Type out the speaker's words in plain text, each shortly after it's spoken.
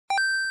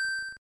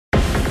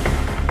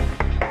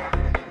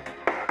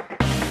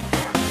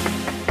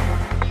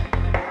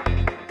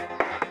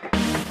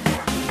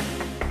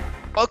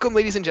Welcome,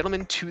 ladies and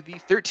gentlemen, to the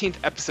 13th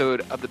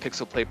episode of the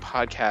Pixel Play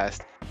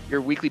Podcast,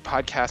 your weekly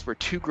podcast where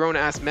two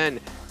grown-ass men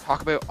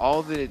talk about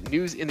all the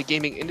news in the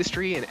gaming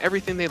industry and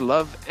everything they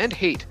love and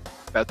hate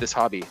about this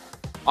hobby.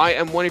 I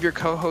am one of your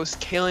co-hosts,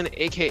 Kalen,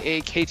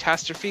 aka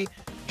Katastrophe,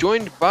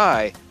 joined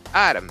by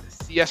Adam,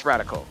 CS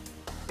Radical.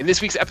 In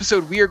this week's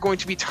episode, we are going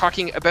to be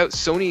talking about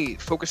Sony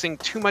focusing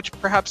too much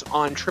perhaps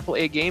on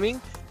AAA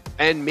gaming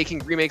and making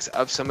remakes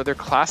of some of their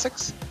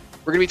classics.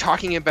 We're going to be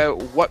talking about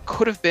what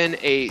could have been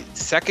a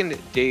second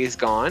Days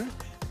Gone,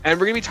 and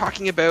we're going to be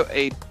talking about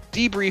a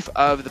debrief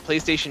of the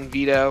PlayStation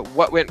Vita,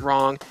 what went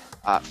wrong,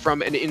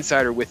 from an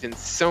insider within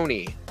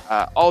Sony.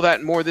 All that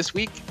and more this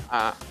week.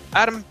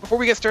 Adam, before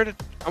we get started,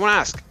 I want to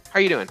ask, how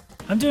are you doing?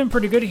 I'm doing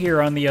pretty good here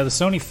on the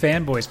Sony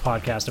Fanboys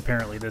podcast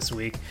apparently this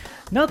week.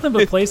 Nothing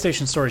but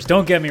PlayStation stories.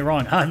 Don't get me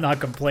wrong, I'm not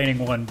complaining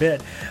one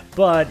bit,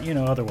 but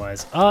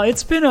otherwise,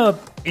 it's been a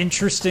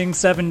interesting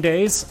 7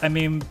 days. I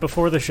mean,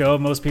 before the show,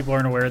 most people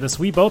aren't aware of this.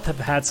 We both have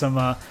had some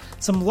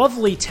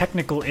lovely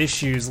technical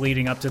issues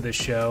leading up to this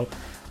show.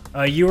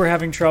 You were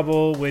having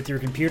trouble with your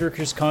computer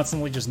just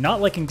constantly just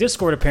not liking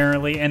Discord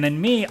apparently, and then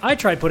me, I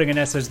tried putting an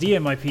SSD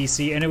in my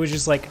PC and it was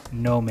just like,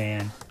 no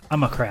man,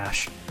 I'm a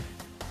crash.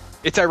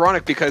 It's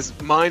ironic because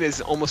mine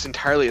is almost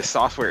entirely a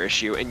software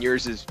issue and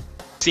yours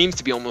seems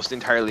to be almost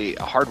entirely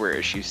a hardware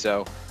issue.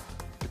 So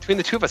between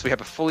the two of us, we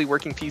have a fully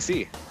working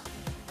PC.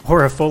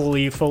 Or a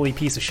fully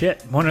piece of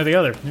shit. One or the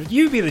other.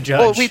 You be the judge.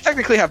 Well, we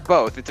technically have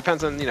both. It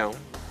depends on,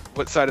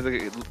 what side of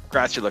the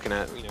grass you're looking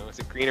at. Is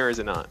it green or is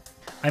it not?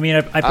 I mean,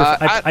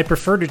 I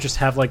prefer to just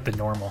have like the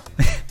normal.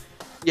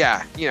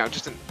 Yeah,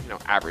 just an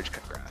average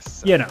cut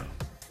grass. So.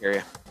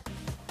 Area.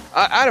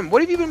 Adam,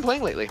 what have you been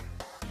playing lately?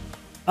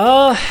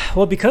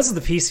 Well, because of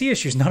the PC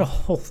issues, not a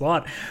whole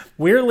lot.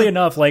 Weirdly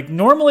enough, like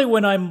normally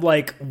when I'm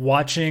like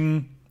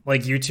watching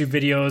like YouTube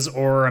videos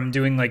or I'm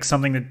doing like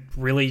something that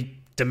really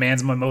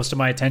demands most of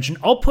my attention,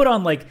 I'll put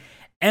on like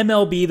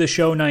MLB The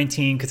Show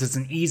 19 because it's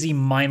an easy,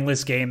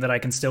 mindless game that I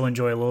can still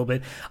enjoy a little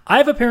bit.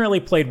 I've apparently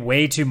played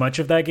way too much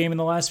of that game in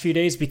the last few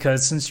days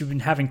because since you've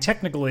been having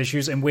technical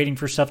issues and waiting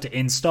for stuff to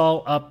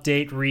install,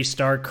 update,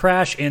 restart,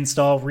 crash,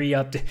 install,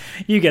 re-update,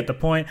 you get the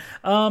point.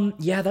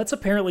 Yeah, that's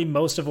apparently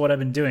most of what I've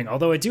been doing.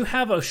 Although I do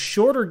have a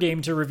shorter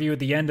game to review at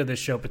the end of the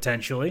show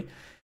potentially.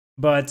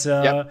 But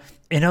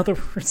in other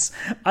words,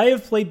 I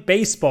have played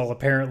baseball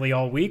apparently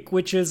all week,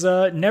 which is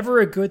never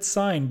a good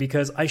sign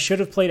because I should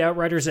have played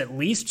Outriders at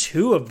least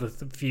 2 of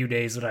the few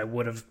days that I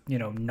would have,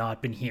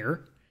 not been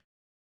here.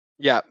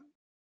 Yeah,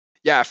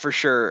 for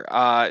sure.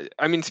 I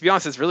mean, to be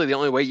honest, it's really the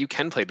only way you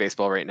can play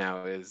baseball right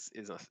now is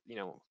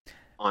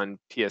on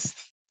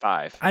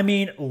PS5. I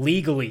mean,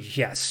 legally,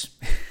 yes.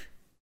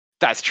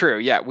 That's true.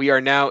 Yeah, we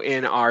are now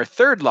in our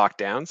 3rd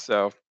lockdown,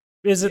 so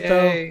is it yay.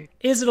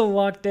 Though? Is it a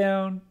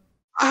lockdown?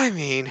 I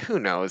mean, who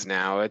knows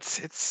now?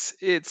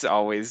 It's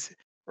always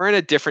we're in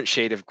a different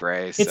shade of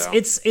gray. So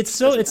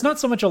it's not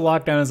so much a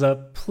lockdown as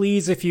a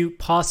please if you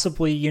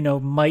possibly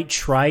might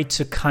try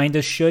to kind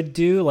of should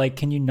do like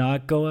can you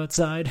not go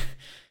outside?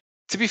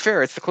 To be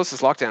fair, it's the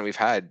closest lockdown we've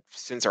had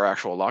since our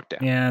actual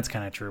lockdown. Yeah, that's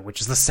kind of true, which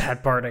is the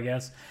sad part, I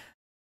guess.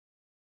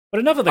 But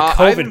enough of the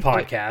COVID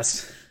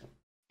podcast.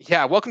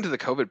 Yeah, welcome to the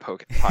COVID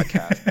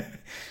podcast.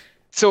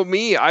 So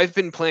I've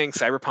been playing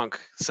Cyberpunk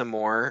some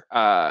more.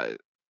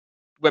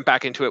 Went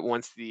back into it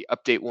once the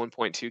update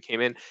 1.2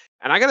 came in,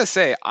 and I gotta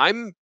say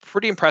I'm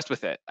pretty impressed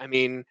with it. I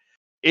mean,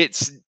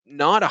 it's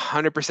not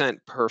 100%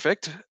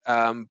 perfect,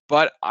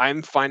 but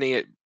I'm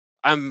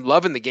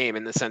loving the game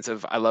in the sense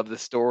of I love the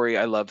story,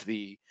 I love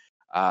the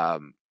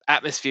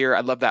atmosphere,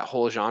 I love that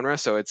whole genre,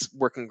 so it's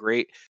working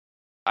great.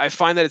 I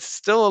find that it's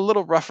still a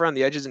little rough around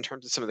the edges in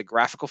terms of some of the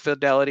graphical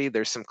fidelity.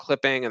 There's some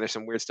clipping and there's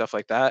some weird stuff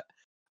like that.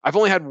 I've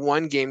only had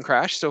one game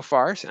crash so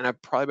far, and I'm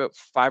probably about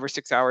 5 or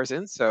 6 hours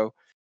in, so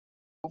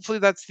hopefully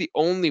that's the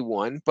only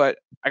one, but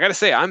I gotta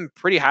say I'm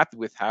pretty happy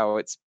with how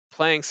it's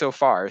playing so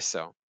far.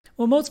 So,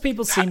 well, most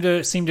people seem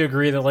to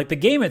agree that like the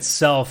game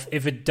itself,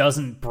 if it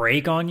doesn't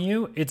break on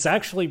you, it's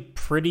actually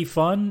pretty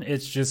fun.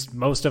 It's just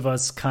most of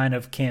us kind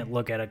of can't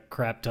look at a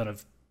crap ton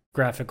of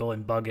graphical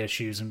and bug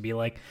issues and be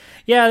like,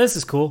 yeah, this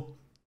is cool.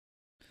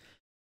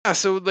 Yeah,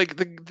 so like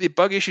the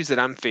bug issues that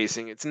I'm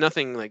facing, it's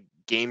nothing like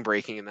game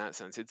breaking in that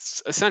sense.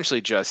 It's essentially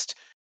just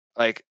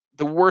like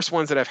the worst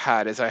ones that I've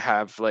had is I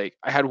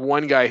had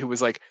one guy who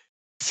was like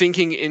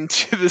sinking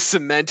into the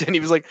cement and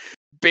he was like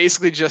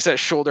basically just at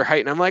shoulder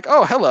height and I'm like,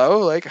 oh, hello,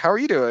 like how are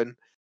you doing?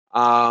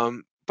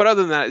 But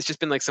other than that, it's just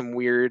been like some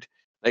weird,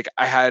 like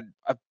I had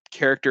a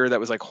character that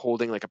was like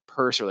holding like a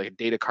purse or like a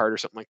data card or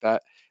something like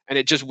that, and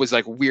it just was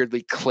like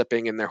weirdly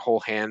clipping in their whole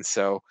hand.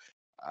 So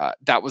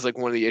that was like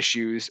one of the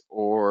issues.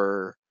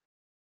 Or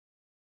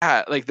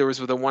like there was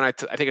the one I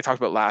think I talked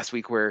about last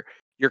week where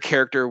your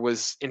character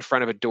was in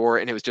front of a door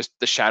and it was just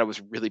the shadow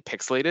was really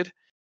pixelated.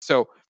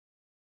 So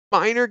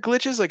minor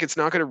glitches, like it's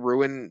not going to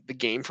ruin the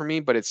game for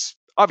me, but it's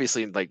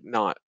obviously like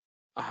not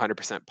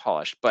 100%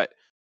 polished, but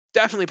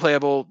definitely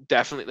playable.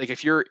 Definitely like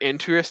if you're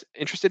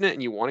interested in it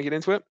and you want to get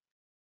into it,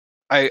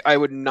 I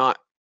would not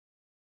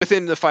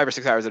within the 5 or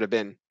 6 hours that have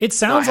been, It not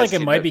sounds like it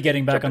hesitate might to be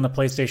getting back jump on in. the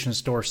PlayStation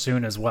Store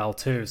soon as well,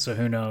 too. So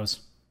who knows?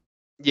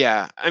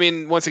 Yeah, I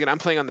mean, once again, I'm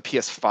playing on the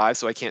PS5,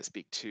 so I can't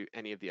speak to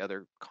any of the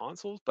other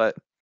consoles, but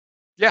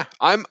yeah,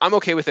 I'm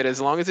okay with it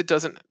as long as it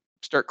doesn't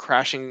start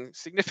crashing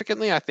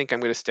significantly. I think I'm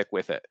going to stick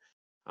with it.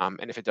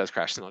 And if it does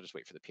crash, then I'll just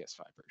wait for the PS5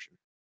 version.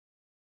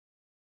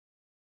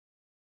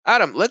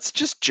 Adam, let's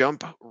just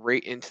jump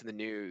right into the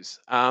news.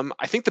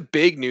 I think the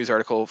big news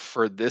article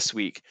for this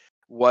week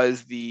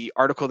was the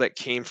article that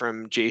came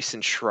from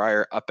Jason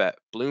Schreier up at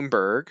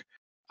Bloomberg.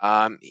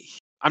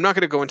 I'm not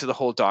going to go into the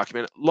whole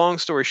document. Long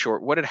story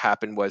short, what had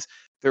happened was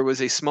there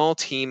was a small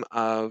team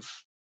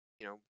of,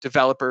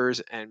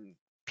 developers and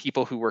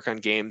people who work on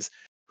games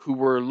who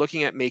were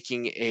looking at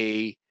making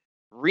a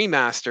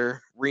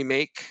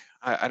remake.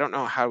 I don't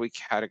know how we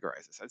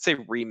categorize this. I'd say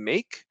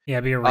remake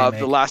Yeah, be a of The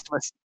remake. Last of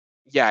Us.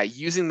 Yeah,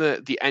 using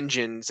the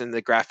engines and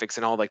the graphics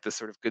and all like the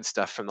sort of good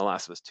stuff from The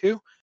Last of Us 2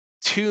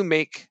 to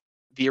make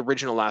the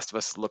original Last of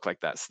Us look like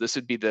that. So this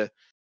would be the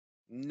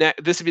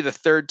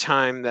third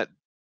time that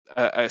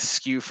a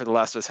SKU for The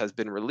Last of Us has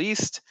been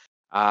released,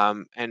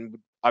 and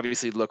would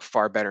obviously look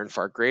far better and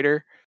far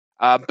greater.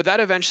 But that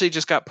eventually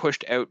just got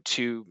pushed out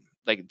to,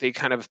 like, they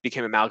kind of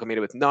became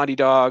amalgamated with Naughty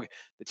Dog.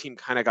 The team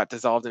kind of got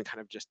dissolved and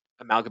kind of just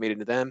amalgamated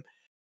into them.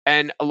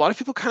 And a lot of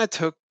people kind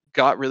of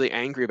got really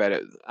angry about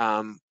it.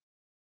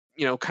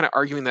 Kind of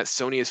arguing that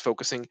Sony is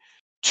focusing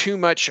too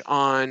much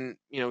on,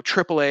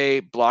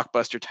 AAA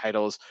blockbuster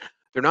titles.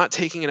 They're not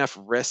taking enough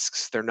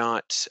risks. They're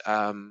not,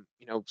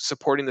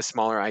 supporting the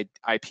smaller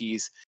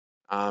IPs.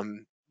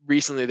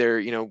 Recently,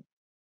 they're,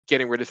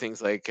 getting rid of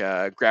things like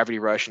Gravity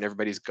Rush and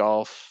Everybody's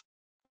Golf.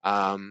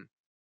 And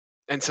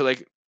so,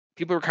 like,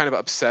 people were kind of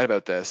upset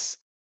about this.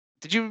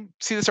 Did you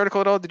see this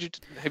article at all?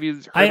 Have you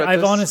heard about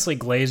I've this? honestly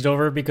glazed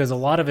over because a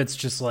lot of it's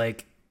just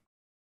like,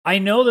 I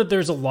know that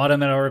there's a lot in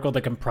that article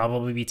that can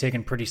probably be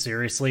taken pretty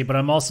seriously, but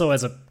I'm also,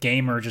 as a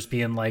gamer, just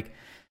being like,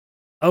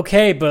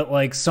 okay, but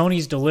like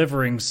Sony's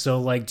delivering,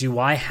 so like, do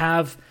I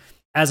have,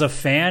 as a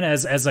fan,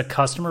 as a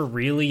customer,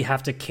 really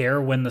have to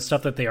care when the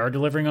stuff that they are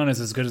delivering on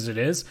is as good as it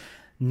is?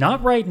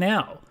 Not right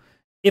now.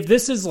 If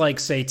this is like,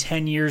 say,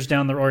 10 years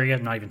down the, or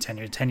not even 10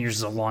 years, 10 years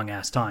is a long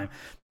ass time,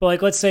 but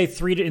like, let's say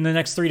in the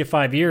next 3 to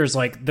 5 years,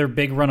 like their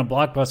big run of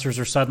blockbusters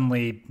are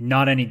suddenly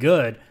not any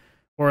good,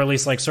 or at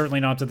least like certainly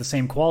not to the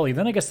same quality,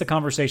 then I guess the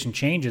conversation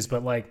changes.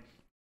 But like,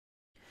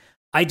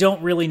 I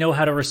don't really know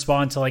how to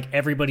respond to like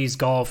Everybody's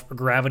Golf or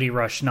Gravity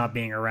Rush not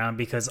being around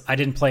because I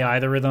didn't play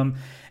either of them.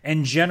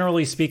 And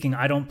generally speaking,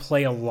 I don't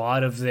play a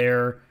lot of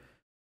their,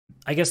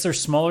 I guess, their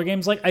smaller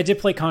games. Like, I did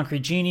play Concrete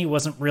Genie,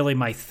 wasn't really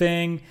my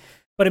thing.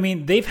 But I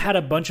mean, they've had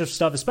a bunch of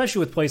stuff, especially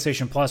with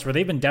PlayStation Plus, where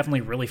they've been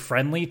definitely really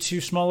friendly to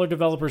smaller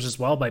developers as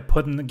well by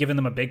giving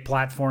them a big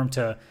platform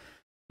to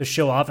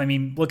show off. I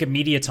mean, look at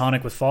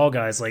Mediatonic with Fall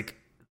Guys, like,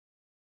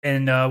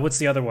 and what's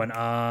the other one?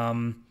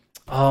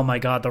 Oh my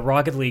god, the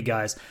Rocket League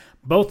guys,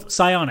 both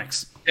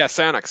Psyonix. Yeah,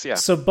 Psyonix. Yeah.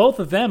 So both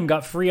of them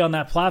got free on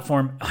that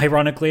platform.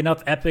 Ironically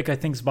enough, Epic, I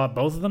think, has bought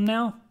both of them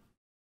now.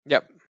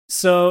 Yep.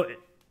 So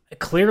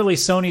clearly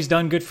Sony's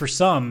done good for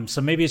some.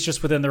 So maybe it's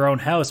just within their own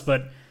house.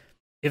 But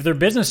if their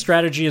business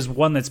strategy is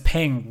one that's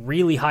paying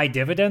really high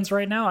dividends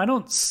right now, I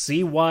don't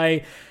see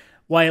why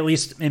at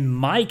least in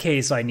my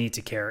case, I need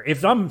to care.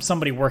 If I'm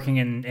somebody working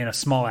in a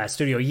small ass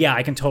studio, yeah,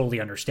 I can totally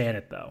understand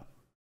it though.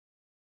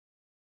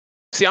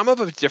 See, I'm of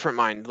a different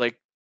mind. Like,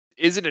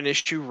 is it an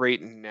issue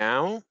right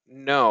now?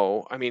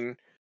 No. I mean,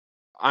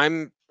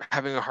 I'm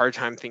having a hard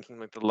time thinking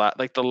like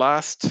the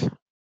last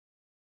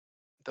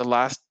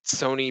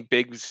Sony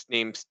big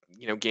names,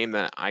 game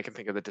that I can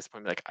think of at this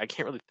point. Like, I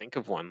can't really think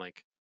of one.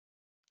 Like,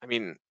 I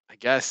mean, I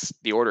guess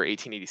The Order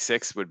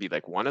 1886 would be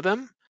like one of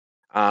them.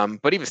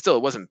 But even still,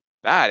 it wasn't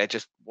bad. It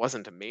just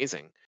wasn't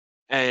amazing.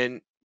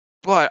 And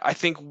but I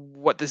think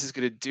what this is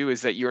going to do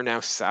is that you're now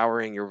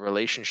souring your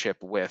relationship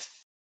with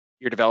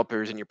your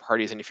developers and your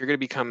parties. And if you're going to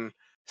become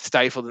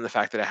stifled in the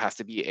fact that it has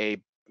to be a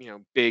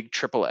big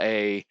triple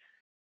A,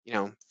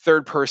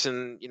 third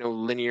person,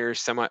 linear,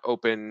 semi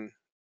open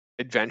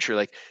adventure,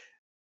 like,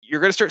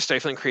 you're going to start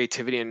stifling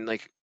creativity. And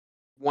like,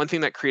 one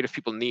thing that creative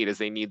people need is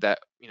they need that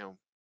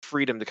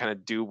freedom to kind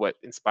of do what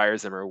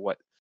inspires them or what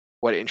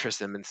interests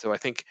them. And so I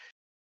think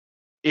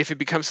if it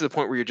becomes to the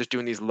point where you're just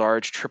doing these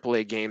large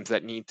AAA games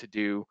that need to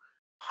do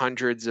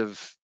hundreds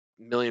of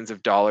millions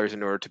of dollars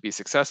in order to be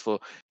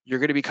successful, you're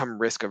going to become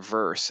risk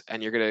averse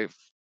and you're going to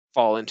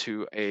fall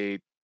into a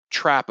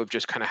trap of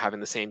just kind of having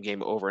the same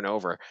game over and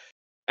over.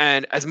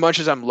 And as much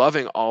as I'm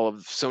loving all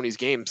of Sony's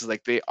games,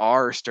 like, they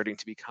are starting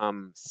to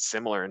become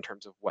similar in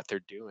terms of what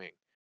they're doing.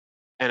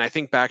 And I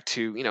think back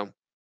to,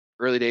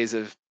 early days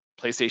of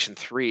PlayStation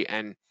 3,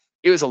 and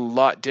it was a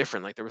lot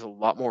different. Like, there was a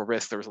lot more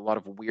risk, there was a lot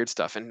of weird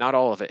stuff, and not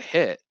all of it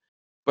hit.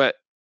 But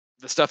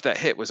the stuff that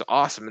hit was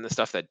awesome, and the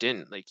stuff that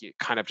didn't, like, it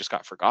kind of just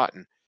got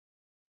forgotten.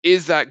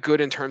 Is that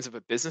good in terms of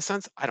a business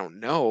sense? I don't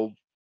know,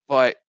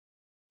 but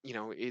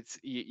it's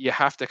you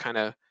have to kind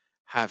of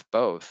have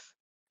both.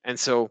 And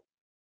so,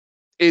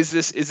 is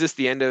this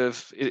the end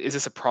of is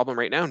this a problem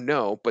right now?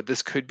 No, but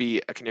this could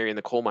be a canary in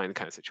the coal mine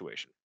kind of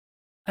situation.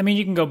 I mean,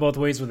 you can go both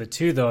ways with it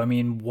too, though. I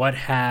mean, what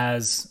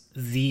has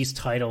these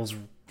titles,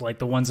 like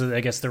the ones that I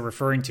guess they're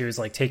referring to, is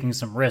like taking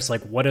some risks?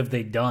 Like, what have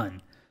they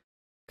done?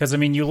 Because I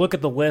mean, you look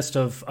at the list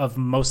of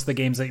most of the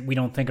games that we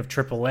don't think of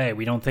AAA,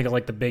 we don't think of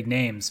like the big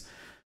names.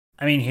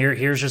 I mean,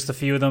 here's just a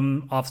few of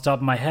them off the top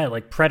of my head.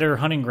 Like Predator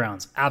Hunting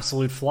Grounds,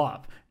 absolute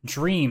flop.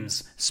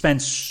 Dreams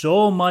spent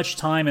so much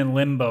time in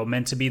limbo,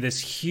 meant to be this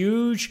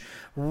huge,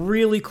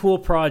 really cool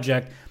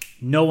project.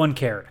 No one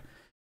cared.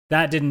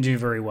 That didn't do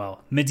very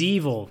well.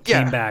 Medieval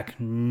came back,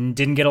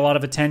 didn't get a lot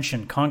of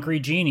attention.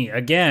 Concrete Genie,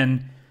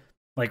 again,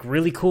 like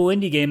really cool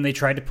indie game they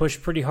tried to push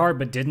pretty hard,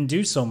 but didn't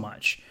do so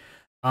much.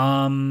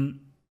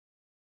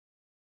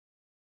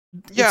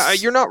 Yeah,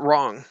 you're not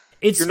wrong.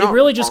 It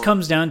really just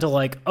comes down to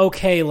like,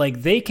 okay,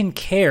 like they can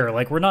care.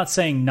 Like we're not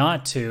saying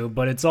not to,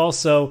 but it's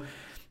also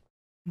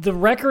the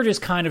record is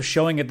kind of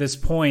showing at this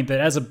point that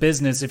as a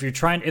business, if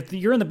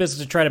you're in the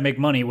business to try to make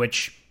money,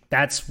 which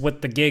that's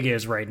what the gig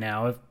is right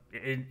now,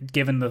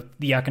 given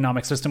the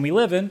economic system we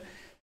live in,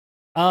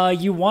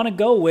 you want to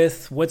go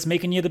with what's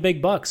making you the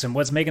big bucks, and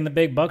what's making the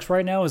big bucks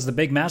right now is the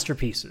big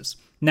masterpieces.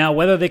 Now,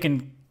 whether they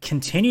can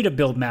continue to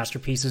build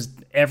masterpieces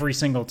every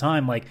single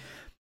time, like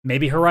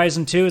maybe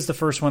Horizon 2 is the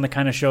first one that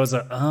kind of shows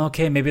that,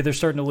 okay, maybe they're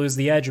starting to lose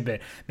the edge a bit.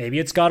 Maybe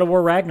it's God of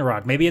War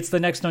Ragnarok. Maybe it's the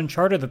next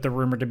Uncharted that they're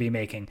rumored to be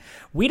making.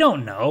 We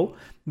don't know,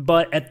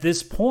 but at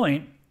this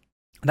point,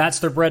 that's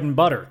their bread and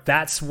butter.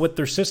 That's what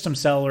their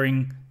system's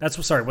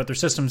what their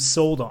system's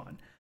sold on.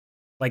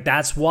 Like,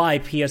 that's why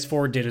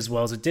PS4 did as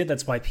well as it did.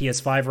 That's why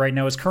PS5 right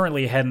now is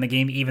currently ahead in the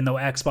game, even though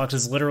Xbox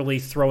is literally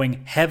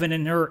throwing heaven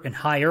and earth and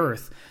high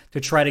earth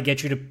to try to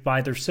get you to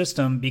buy their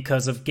system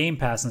because of Game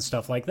Pass and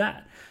stuff like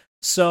that.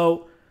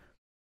 So,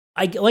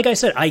 like I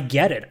said, I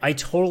get it. I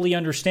totally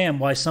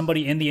understand why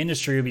somebody in the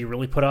industry would be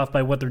really put off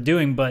by what they're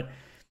doing, but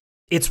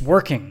it's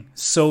working.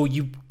 So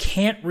you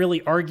can't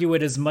really argue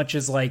it as much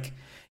as like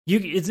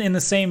it's in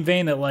the same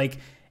vein that like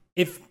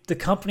if the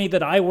company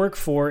that I work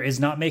for is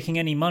not making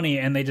any money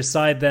and they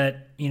decide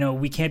that, you know,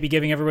 we can't be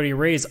giving everybody a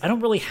raise, I don't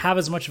really have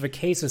as much of a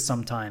case as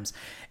sometimes.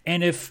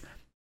 And if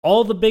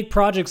all the big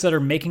projects that are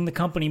making the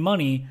company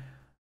money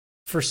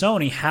for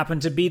Sony happen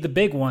to be the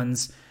big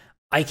ones,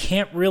 I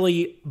can't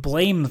really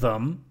blame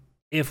them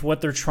if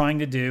what they're trying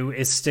to do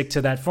is stick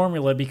to that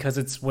formula because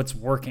it's what's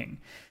working.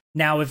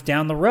 Now, if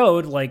down the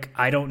road, like,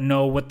 I don't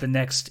know what the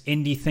next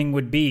indie thing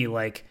would be,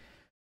 like,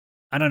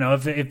 I don't know,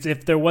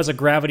 if there was a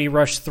Gravity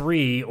Rush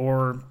 3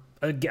 or,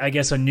 I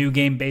guess, a new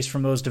game based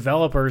from those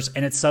developers,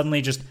 and it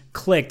suddenly just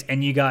clicked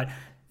and you got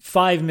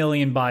 5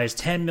 million buys,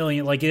 10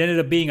 million, like, it ended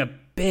up being a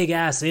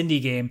big-ass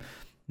indie game,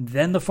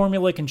 then the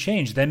formula can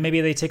change. Then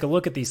maybe they take a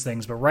look at these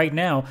things. But right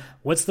now,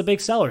 what's the big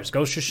sellers?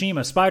 Ghost of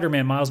Tsushima,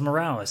 Spider-Man, Miles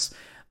Morales,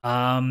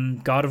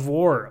 God of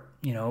War,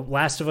 you know,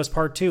 Last of Us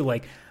Part 2,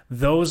 like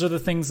those are the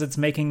things that's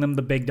making them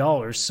the big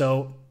dollars.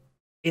 So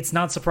it's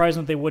not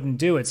surprising that they wouldn't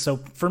do it. So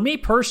for me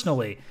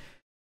personally,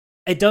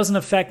 it doesn't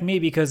affect me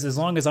because as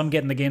long as I'm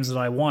getting the games that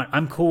I want,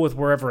 I'm cool with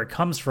wherever it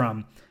comes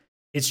from.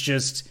 It's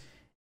just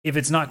if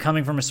it's not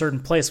coming from a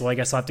certain place, well, I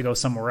guess I'll have to go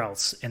somewhere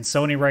else. And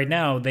Sony right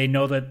now, they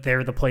know that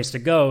they're the place to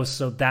go,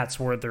 so that's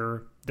where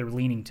they're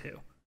leaning to.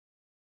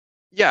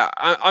 Yeah,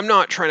 I'm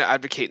not trying to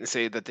advocate and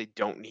say that they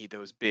don't need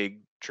those big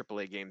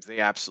AAA games. They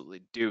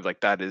absolutely do. Like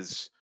that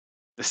is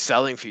the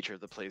selling feature of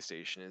the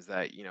PlayStation is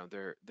that, you know,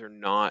 they're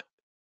not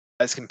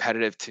as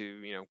competitive to,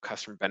 you know,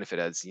 customer benefit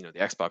as, you know, the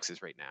Xbox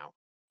is right now.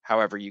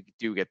 However, you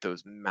do get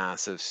those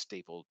massive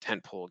staple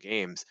tentpole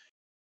games.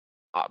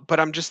 But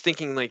I'm just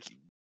thinking like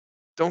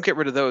don't get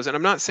rid of those. And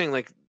I'm not saying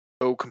like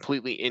go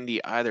completely indie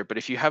either, but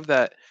if you have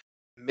that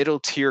middle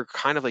tier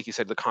kind of like you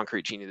said the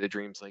Concrete Genie, the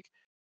Dreams, like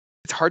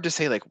it's hard to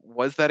say like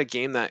was that a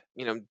game that,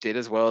 you know, did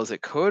as well as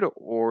it could,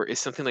 or is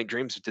something like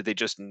Dreams, did they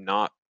just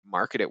not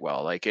market it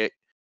well? Like it's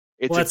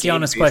well, that's the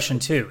honest question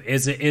too.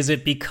 Is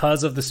it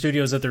because of the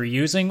studios that they're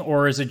using,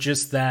 or is it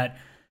just that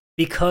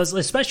because,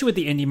 especially with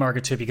the indie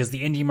market too, because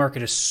the indie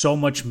market is so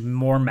much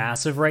more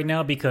massive right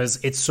now because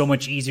it's so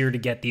much easier to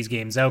get these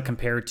games out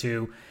compared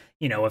to,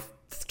 you know, a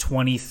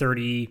 20,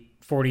 30,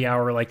 40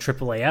 hour like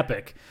AAA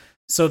epic.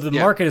 So the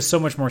market is so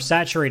much more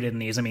saturated in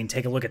these. I mean,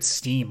 take a look at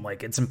Steam.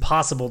 Like, it's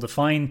impossible to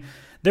find.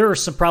 There are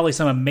probably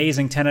some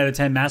amazing 10 out of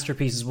 10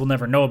 masterpieces we'll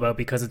never know about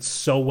because it's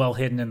so well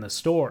hidden in the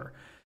store.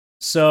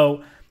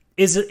 So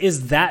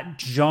is that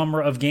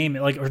genre of game,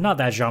 like, or not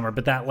that genre,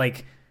 but that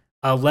like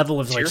a level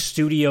of like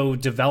studio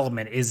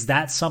development, is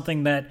that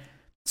something that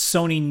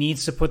Sony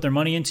needs to put their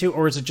money into,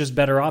 or is it just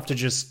better off to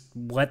just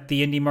let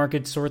the indie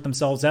market sort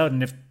themselves out?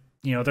 And if,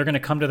 you know, they're going to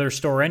come to their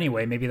store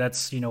anyway, maybe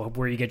that's, you know,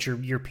 where you get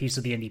your piece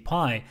of the indie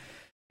pie.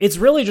 It's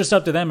really just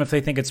up to them if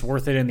they think it's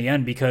worth it in the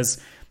end, because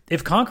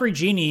if Concrete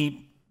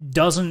Genie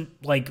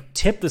doesn't like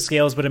tip the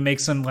scales, but it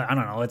makes them, I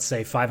don't know, let's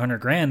say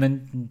 $500,000,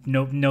 then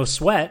no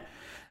sweat.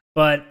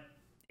 But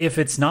if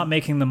it's not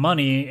making the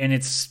money and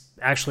it's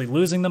actually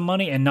losing the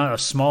money, and not a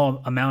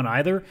small amount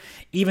either,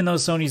 even though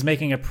Sony's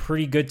making a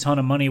pretty good ton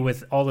of money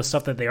with all the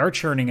stuff that they are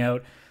churning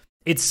out,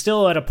 it's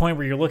still at a point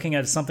where you're looking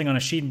at something on a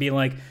sheet and being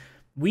like,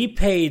 we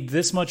paid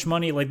this much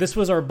money, like this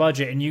was our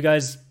budget, and you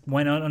guys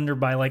went under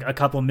by like a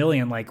couple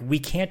million. Like we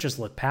can't just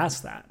look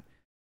past that.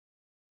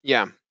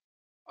 Yeah.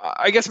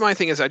 I guess my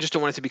thing is I just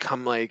don't want it to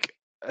become like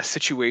a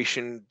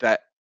situation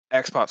that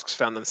Xbox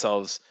found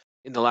themselves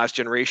in the last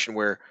generation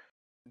where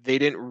they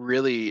didn't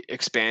really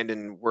expand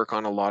and work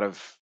on a lot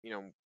of,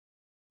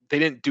 they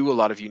didn't do a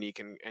lot of unique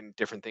and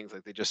different things.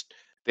 Like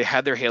they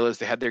had their Halos,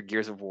 they had their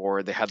Gears of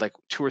War, they had like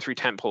 2 or 3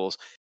 tent poles,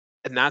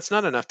 and that's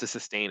not enough to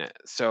sustain it.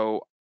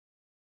 So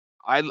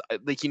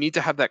like you need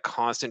to have that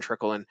constant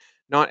trickle, and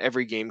not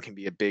every game can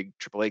be a big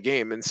AAA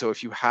game. And so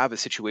if you have a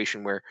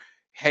situation where,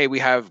 hey, we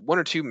have 1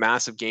 or 2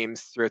 massive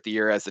games throughout the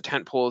year as the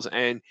tent poles,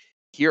 and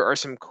here are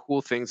some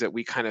cool things that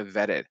we kind of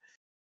vetted.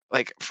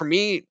 Like for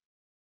me,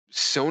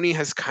 Sony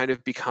has kind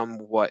of become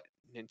what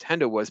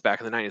Nintendo was back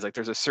in the 90s. Like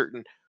there's a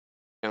certain,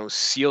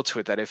 seal to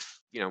it that if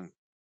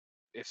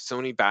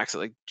Sony backs it,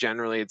 like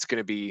generally it's going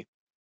to be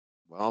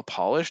well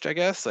polished, I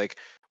guess. Like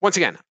once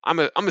again, I'm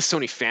a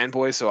Sony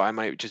fanboy, so I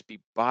might just be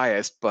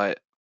biased, but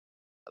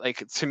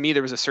like to me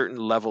there was a certain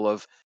level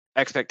of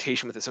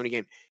expectation with the Sony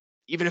game.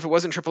 Even if it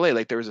wasn't AAA,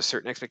 like there was a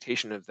certain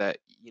expectation of that,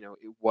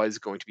 it was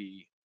going to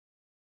be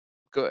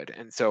good.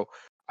 And so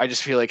I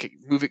just feel like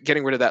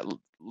getting rid of that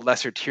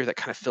lesser tier that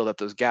kind of filled up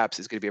those gaps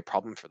is going to be a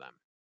problem for them.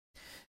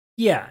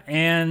 Yeah,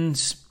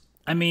 and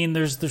I mean,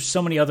 there's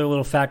so many other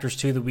little factors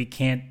too that we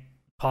can't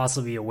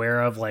possibly be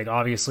aware of. Like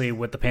obviously,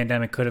 what the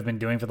pandemic could have been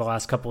doing for the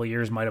last couple of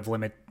years might have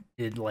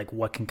limited like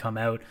what can come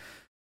out.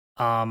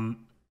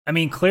 I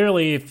mean,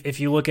 clearly, if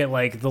you look at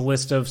like the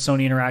list of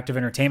Sony Interactive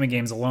Entertainment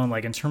games alone,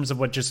 like in terms of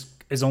what just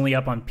is only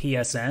up on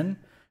PSN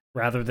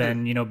rather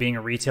than being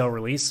a retail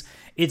release,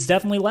 it's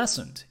definitely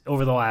lessened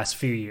over the last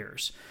few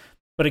years.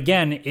 But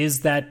again,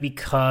 is that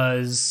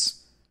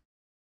because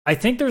I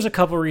think there's a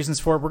couple of reasons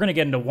for it. We're going to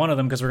get into one of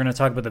them because we're going to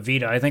talk about the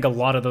Vita. I think a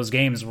lot of those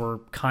games were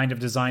kind of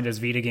designed as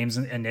Vita games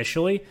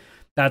initially.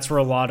 That's where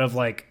a lot of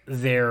like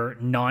their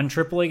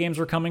non-AAA games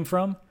were coming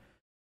from.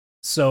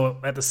 So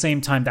at the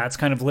same time, that's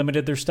kind of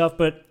limited their stuff.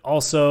 But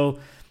also,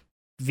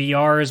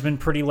 VR has been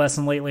pretty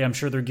lessened lately. I'm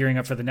sure they're gearing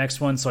up for the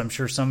next one. So I'm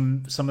sure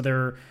some of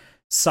their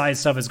side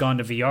stuff has gone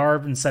to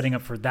VR and setting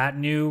up for that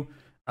new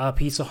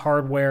piece of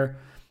hardware.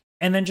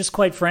 And then just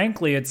quite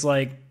frankly, it's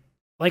like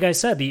I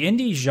said, the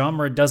indie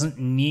genre doesn't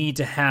need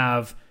to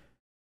have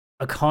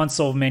a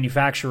console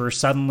manufacturer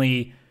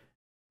suddenly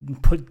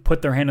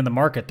put their hand in the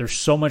market. There's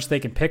so much they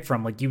can pick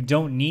from. Like you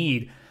don't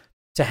need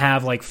to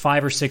have like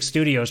 5 or 6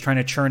 studios trying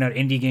to churn out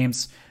indie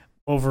games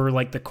over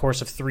like the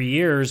course of 3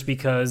 years,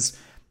 because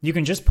you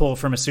can just pull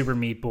from a Super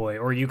Meat Boy,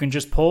 or you can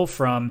just pull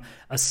from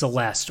a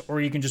Celeste,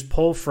 or you can just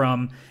pull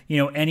from,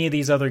 any of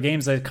these other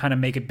games that kind of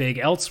make it big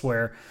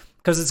elsewhere,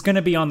 because it's going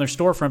to be on their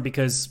storefront,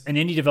 because an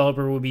indie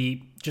developer will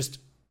be just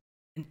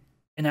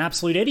an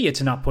absolute idiot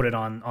to not put it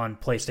on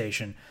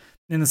PlayStation.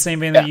 In the same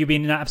vein that you'd be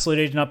an absolute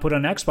idiot to not put it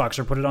on Xbox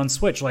or put it on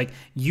Switch. Like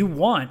you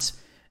want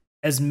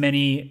as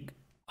many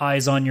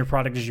eyes on your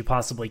product as you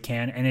possibly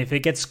can, and if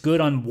it gets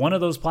good on one of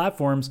those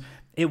platforms,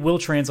 it will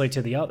translate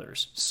to the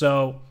others.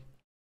 So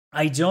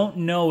I don't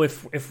know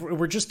if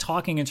we're just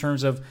talking in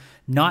terms of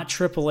not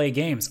AAA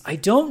games. I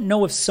don't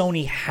know if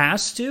Sony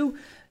has to,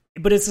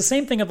 but it's the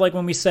same thing of like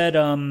when we said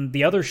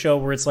the other show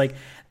where it's like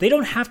they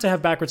don't have to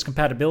have backwards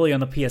compatibility on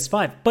the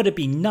PS5, but it'd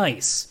be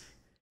nice.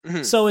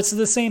 Mm-hmm. So it's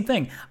the same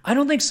thing. I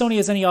don't think Sony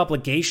has any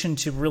obligation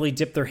to really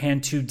dip their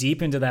hand too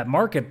deep into that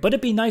market, but it'd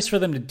be nice for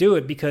them to do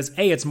it because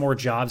A, it's more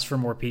jobs for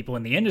more people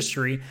in the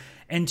industry,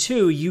 and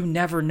 2, you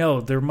never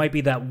know. There might be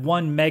that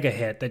one mega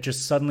hit that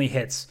just suddenly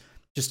hits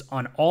just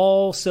on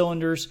all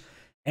cylinders,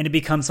 and it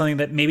becomes something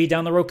that maybe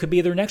down the road could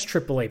be their next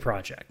AAA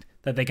project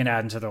that they can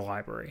add into their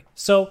library.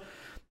 So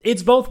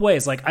it's both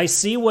ways. Like I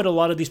see what a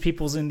lot of these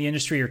people in the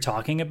industry are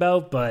talking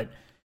about, but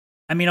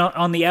I mean,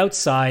 on the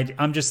outside,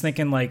 I'm just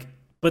thinking like,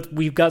 but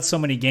we've got so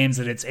many games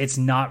that it's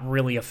not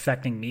really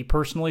affecting me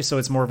personally, so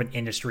it's more of an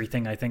industry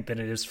thing, I think, than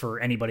it is for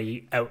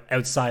anybody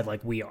outside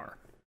like we are.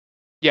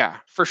 Yeah,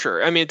 for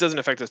sure. I mean, it doesn't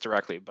affect us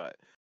directly, but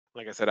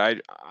like I said,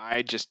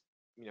 I just,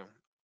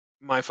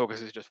 my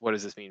focus is just what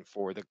does this mean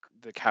for the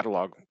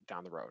catalog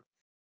down the road.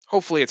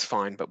 Hopefully it's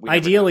fine, but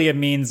ideally it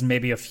means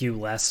maybe a few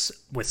less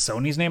with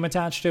Sony's name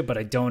attached to it, but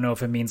I don't know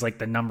if it means like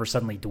the numbers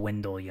suddenly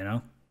dwindle,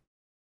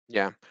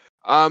 Yeah.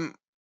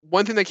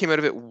 One thing that came out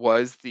of it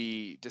was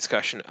the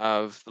discussion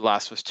of The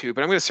Last of Us 2,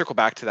 but I'm going to circle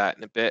back to that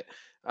in a bit.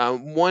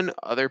 One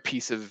other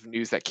piece of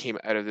news that came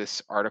out of this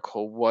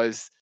article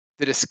was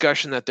the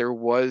discussion that there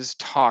was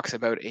talks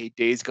about a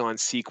Days Gone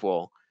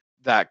sequel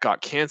that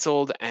got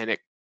canceled, and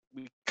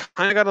we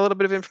kind of got a little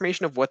bit of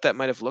information of what that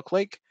might have looked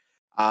like.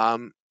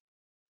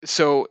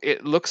 So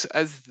it looks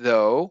as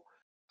though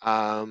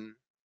one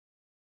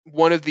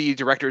of the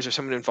directors or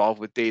someone involved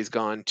with Days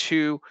Gone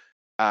 2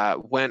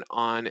 went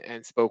on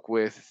and spoke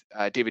with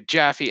David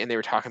Jaffe, and they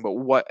were talking about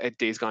what a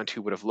Days Gone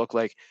 2 would have looked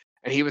like.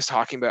 And he was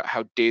talking about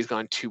how Days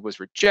Gone 2 was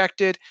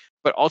rejected,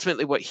 but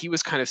ultimately what he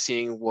was kind of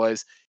seeing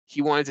was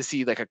he wanted to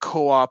see like a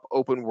co-op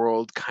open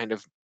world kind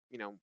of,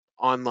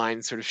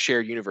 online sort of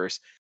shared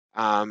universe.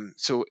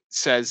 So it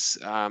says,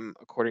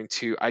 according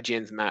to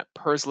IGN's Matt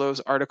Perslow's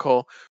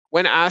article,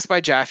 when asked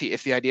by Jaffe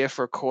if the idea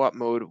for a co-op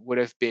mode would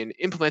have been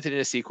implemented in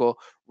a sequel,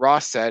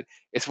 Ross said,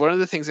 "It's one of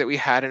the things that we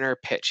had in our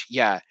pitch.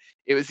 Yeah,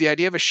 it was the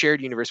idea of a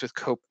shared universe with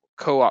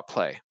co-op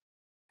play."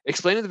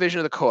 Explaining the vision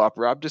of the co-op,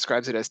 Rob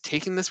describes it as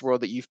taking this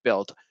world that you've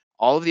built,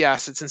 all of the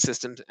assets and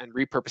systems, and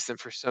repurpose them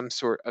for some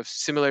sort of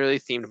similarly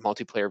themed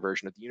multiplayer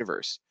version of the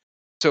universe.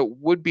 So it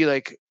would be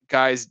like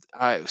guys,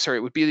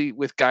 it would be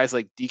with guys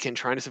like Deacon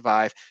trying to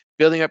survive,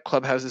 building up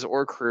clubhouses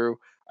or crew.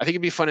 I think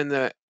it'd be fun in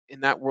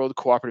that world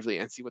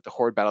cooperatively and see what the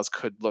horde battles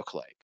could look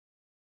like.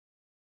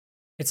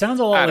 It sounds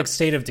a lot Adam, like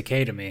State of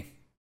Decay to me.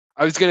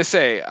 I was gonna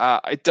say,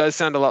 it does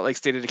sound a lot like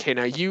State of Decay.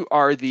 Now you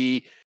are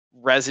the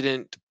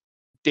resident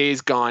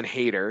Days Gone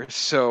hater,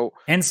 so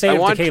And State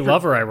of Decay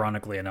lover,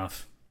 ironically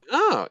enough.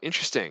 Oh,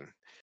 interesting.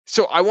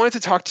 So I wanted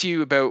to talk to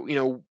you about,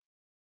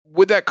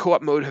 would that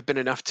co-op mode have been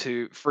enough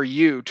for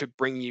you to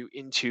bring you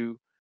into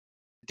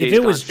If Days it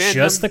Gone was fandom?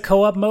 just the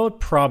co-op mode,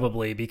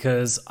 probably,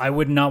 because I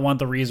would not want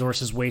the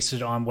resources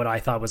wasted on what I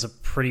thought was a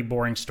pretty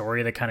boring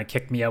story that kind of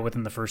kicked me out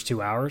within the first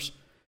 2 hours.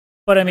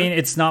 But I mean,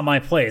 it's not my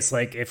place.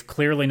 Like, if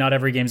clearly not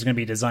every game's going to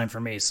be designed for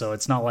me, so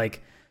it's not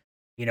like,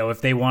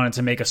 if they wanted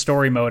to make a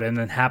story mode and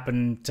then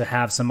happen to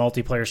have some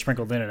multiplayer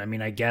sprinkled in it, I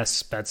mean, I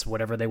guess that's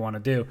whatever they want to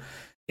do.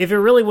 If it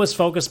really was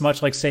focused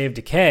much like State of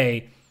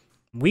Decay,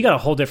 we got a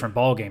whole different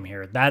ballgame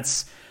here.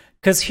 That's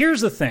because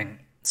here's the thing.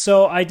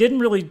 So I didn't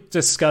really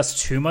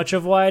discuss too much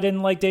of why I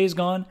didn't like Days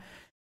Gone.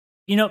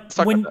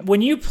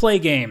 When you play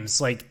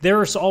games, like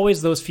there's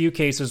always those few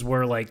cases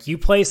where like you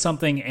play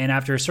something and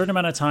after a certain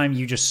amount of time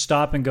you just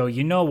stop and go,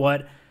 you know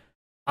what?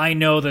 I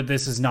know that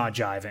this is not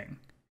jiving.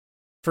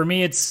 For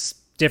me, it's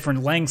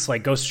different lengths.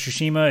 Like Ghost of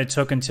Tsushima, it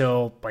took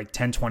until like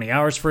 10, 20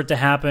 hours for it to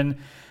happen.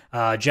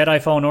 Jedi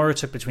Fallen Order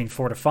took between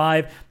 4 to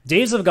 5.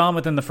 Days of Gone,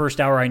 within the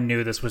first hour, I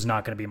knew this was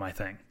not going to be my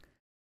thing.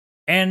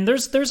 And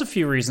there's a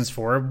few reasons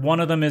for it. One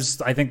of them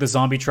is I think the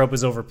zombie trope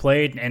is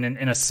overplayed, and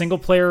in a single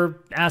player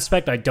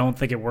aspect, I don't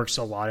think it works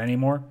a lot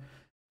anymore.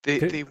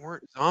 They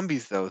weren't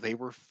zombies though; they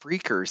were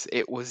freakers.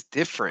 It was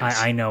different.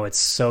 I know, it's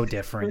so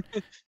different.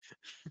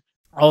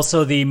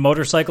 Also, the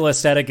motorcycle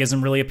aesthetic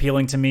isn't really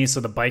appealing to me, so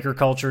the biker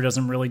culture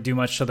doesn't really do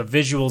much, so the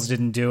visuals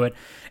didn't do it.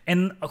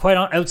 And quite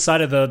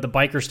outside of the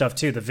biker stuff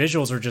too, the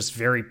visuals are just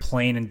very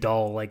plain and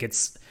dull. Like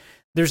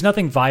there's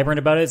nothing vibrant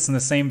about it. It's in the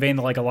same vein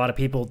that like a lot of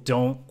people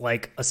don't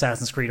like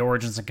Assassin's Creed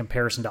Origins in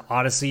comparison to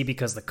Odyssey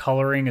because the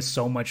coloring is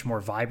so much more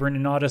vibrant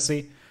in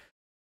Odyssey.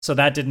 So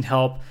that didn't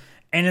help.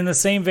 And in the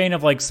same vein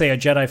of like, say, a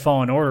Jedi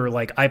Fallen Order,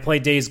 like I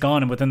played Days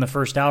Gone and within the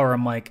first hour,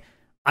 I'm like,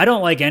 I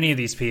don't like any of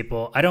these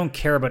people. I don't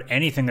care about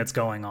anything that's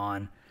going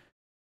on.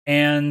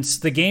 And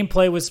the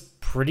gameplay was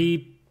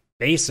pretty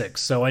basic,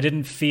 so I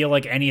didn't feel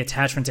like any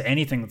attachment to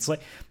anything. That's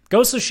like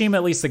Ghost of Tsushima,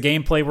 at least the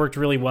gameplay worked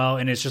really well,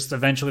 and it's just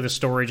eventually the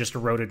story just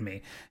eroded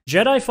me.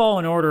 Jedi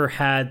Fallen Order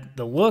had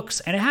the looks,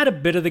 and it had a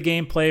bit of the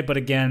gameplay, but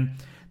again,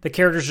 the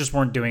characters just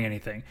weren't doing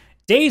anything.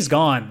 Days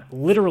Gone,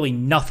 literally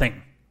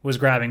nothing was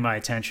grabbing my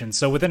attention.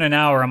 So within an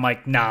hour, I'm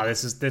like, nah,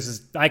 this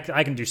is I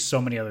can do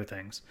so many other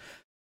things.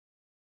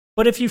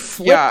 But if you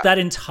flip that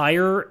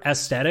entire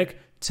aesthetic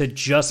to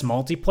just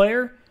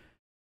multiplayer,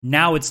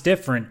 now it's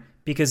different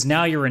because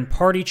now you're in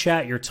party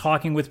chat, you're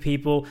talking with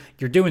people,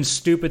 you're doing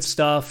stupid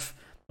stuff,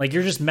 like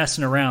you're just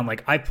messing around.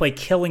 Like I play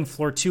Killing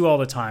Floor 2 all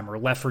the time, or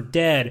Left 4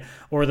 Dead,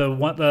 or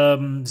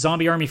the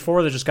Zombie Army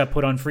 4 that just got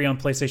put on free on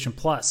PlayStation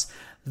Plus.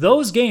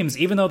 Those games,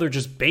 even though they're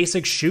just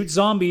basic shoot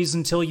zombies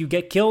until you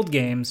get killed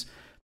games,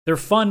 they're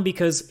fun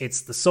because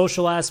it's the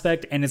social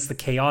aspect and it's the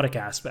chaotic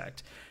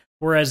aspect.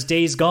 Whereas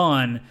Days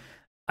Gone,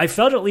 I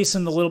felt at least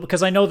in the little,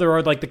 because I know there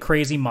are like the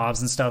crazy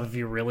mobs and stuff if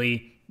you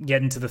really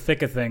get into the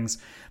thick of things,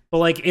 but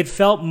like it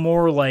felt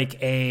more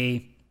like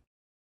a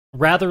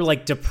rather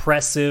like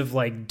depressive,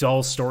 like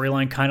dull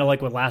storyline, kind of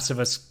like what Last of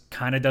Us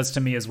kind of does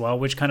to me as well,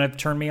 which kind of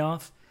turned me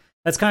off.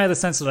 That's kind of the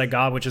sense that I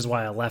got, which is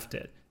why I left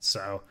it.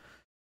 So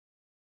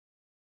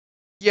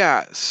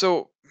yeah,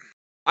 so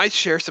I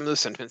share some of the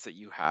sentiments that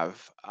you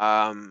have.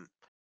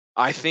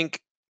 I think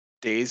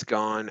Days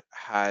Gone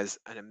has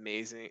an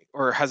amazing,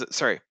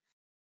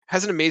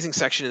 has an amazing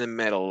section in the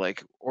middle,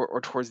 like or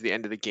towards the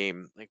end of the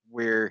game, like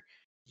where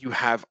you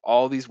have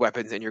all these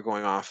weapons and you're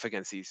going off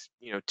against these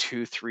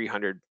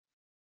 200-300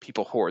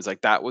 people hordes.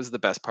 Like that was the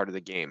best part of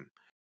the game.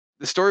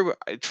 The story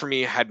for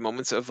me had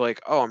moments of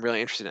like, oh, I'm really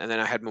interested, and then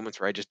I had moments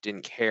where I just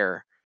didn't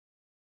care.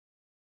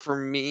 For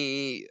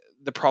me,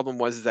 the problem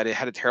was that it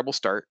had a terrible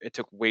start. It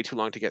took way too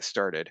long to get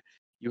started.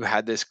 You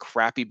had this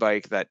crappy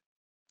bike that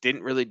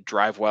didn't really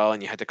drive well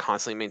and you had to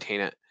constantly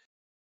maintain it.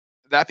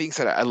 That being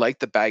said, I liked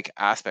the bike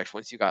aspect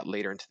once you got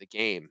later into the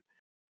game.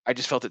 I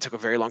just felt it took a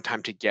very long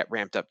time to get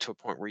ramped up to a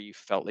point where you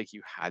felt like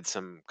you had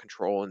some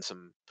control and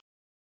some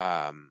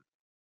um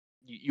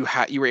you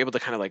were able to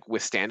kind of like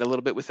withstand a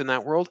little bit within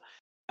that world.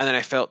 And then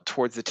I felt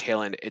towards the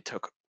tail end it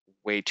took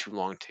way too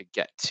long to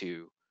get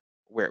to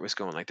where it was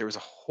going. Like there was a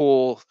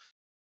whole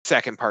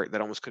second part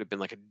that almost could have been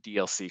like a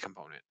DLC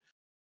component.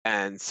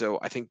 And so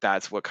I think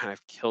that's what kind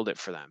of killed it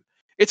for them.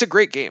 it's a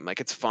great game.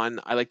 Like it's fun.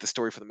 I like the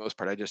story for the most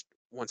part. I just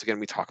once again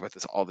we talk about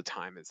this all the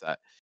time is that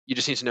you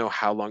just need to know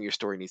how long your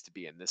story needs to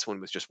be. And this one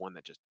was just one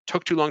that just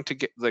took too long to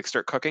get like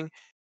start cooking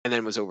and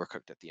then was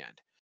overcooked at the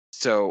end.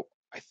 So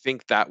I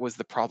think that was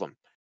the problem.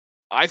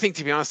 I think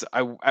to be honest,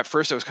 at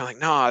first I was kind of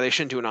like, nah, they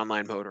shouldn't do an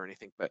online mode or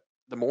anything. But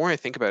the more I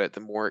think about it, the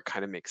more it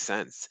kind of makes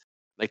sense.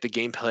 Like the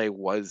gameplay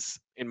was,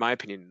 in my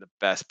opinion, the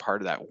best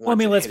part of that Well, I once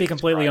mean, it let's hit be its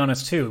completely stride.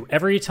 honest too.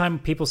 Every time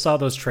people saw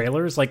those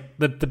trailers, like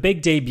the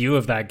big debut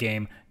of that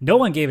game, no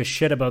one gave a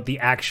shit about the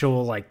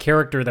actual like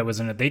character that was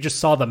in it. They just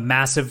saw the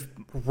massive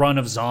run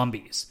of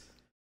zombies.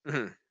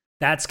 Mhm.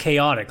 That's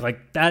chaotic.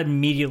 Like that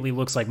immediately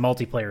looks like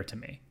multiplayer to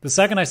me. The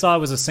second I saw it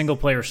was a single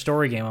player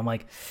story game, I'm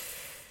like,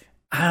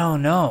 I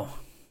don't know.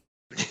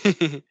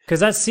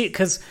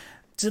 Because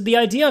the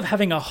idea of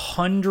having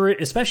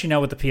 100, especially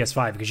now with the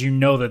PS5, because you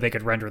know that they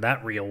could render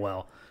that real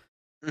well,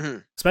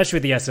 Mhm. especially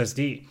with the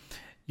SSD.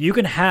 You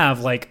can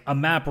have like a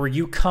map where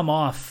you come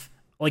off,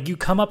 like you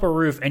come up a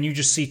roof and you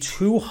just see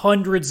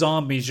 200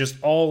 zombies just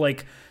all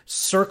like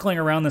circling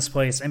around this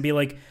place and be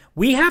like,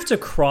 we have to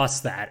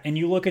cross that. And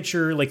you look at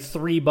your like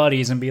 3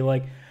 buddies and be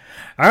like,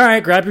 all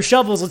right, grab your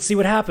shovels, let's see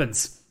what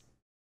happens.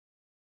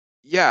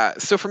 Yeah,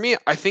 so for me,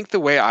 I think the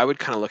way I would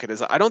kind of look at it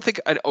is I don't think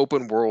an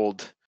open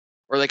world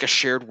or like a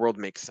shared world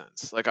makes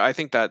sense. Like I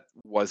think that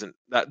wasn't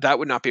that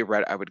would not be a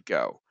route I would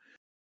go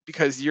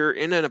because you're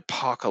in an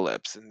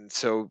apocalypse, and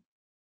so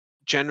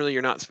generally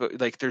you're not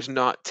supposed like there's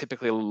not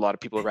typically a lot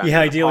of people around Yeah,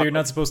 in an ideally, you're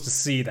not apocalypse. supposed to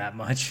see that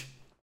much.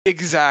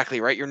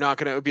 Exactly, right? You're not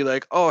gonna be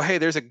like, oh hey,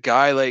 there's a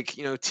guy like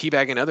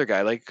teabagging another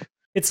guy. Like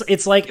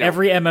It's like you know,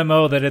 every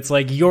MMO that it's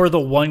like you're the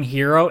one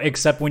hero,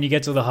 except when you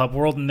get to the hub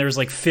world and there's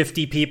like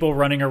 50 people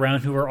running around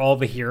who are all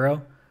the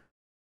hero.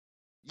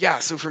 yeah.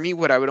 So for me,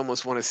 what I would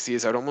almost want to see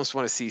is I'd almost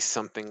want to see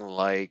something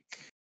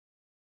like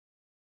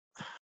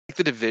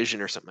the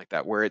Division or something like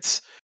that, where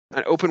it's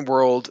an open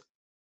world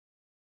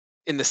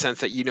in the sense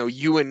that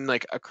you and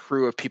like a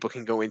crew of people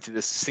can go into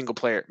this single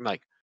player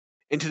like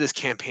into this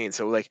campaign.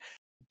 So like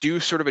do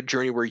sort of a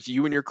journey where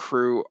you and your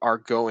crew are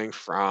going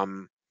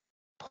from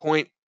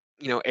point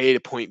A to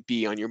point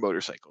B on your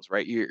motorcycles,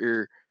 right?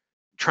 You're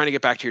trying to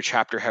get back to your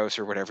chapter house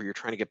or whatever. You're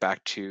trying to get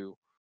back to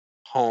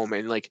home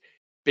and like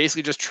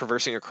basically just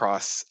traversing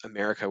across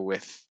America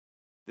with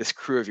this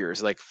crew of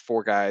yours, like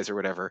 4 guys or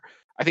whatever.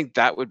 I think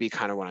that would be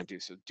kind of what I do.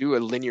 So do a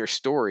linear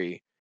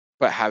story,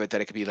 but have it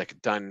that it could be like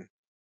done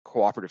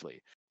cooperatively.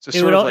 So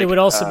It would sort of it like would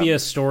also be a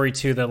story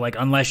too that like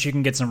unless you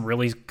can get some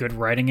really good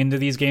writing into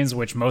these games,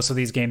 which most of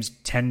these games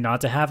tend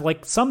not to have.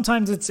 Like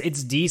sometimes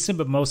it's decent,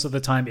 but most of the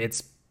time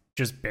it's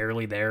just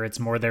barely there. It's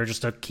more there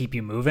just to keep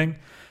you moving.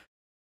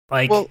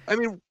 Like well, I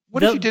mean, the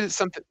what if you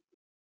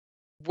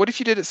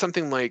did it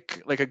something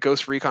like a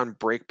Ghost Recon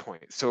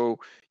Breakpoint? So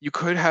you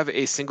could have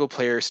a single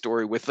player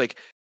story with like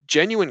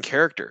genuine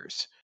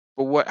characters,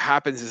 but what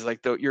happens is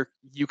like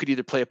you could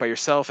either play it by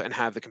yourself and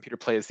have the computer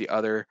play as the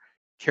other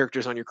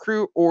characters on your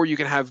crew, or you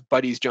can have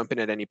buddies jump in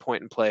at any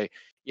point and play,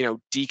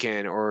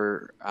 Deacon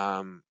or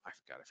I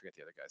forget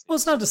the other guy's well, name.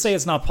 it's not to say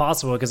it's not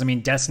possible because I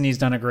mean Destiny's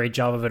done a great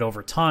job of it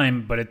over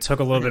time, but it took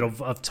a little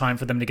bit of time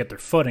for them to get their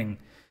footing.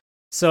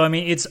 So I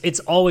mean it's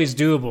always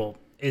doable.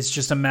 It's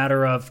just a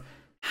matter of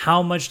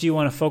how much do you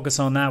want to focus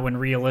on that when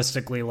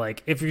realistically,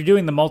 like if you're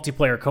doing the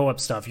multiplayer co-op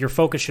stuff, your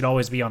focus should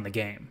always be on the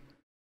game.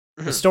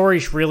 The Mhm. story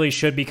really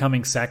should be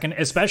coming second,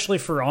 especially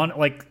for on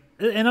like.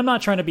 And I'm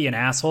not trying to be an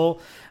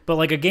asshole, but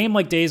like a game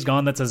like Days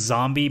Gone that's a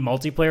zombie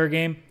multiplayer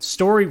game,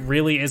 story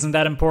really isn't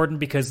that important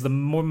because the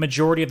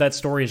majority of that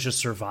story is just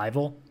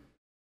survival.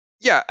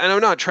 Yeah, and I'm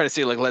not trying to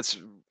say like let's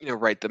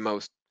write the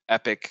most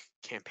epic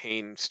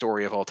campaign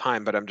story of all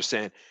time, but I'm just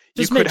saying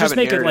you could have Just a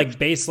make it narrative. like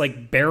base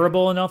like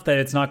bearable enough that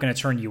it's not going to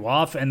turn you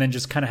off, and then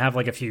just kind of have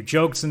like a few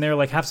jokes in there,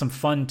 like have some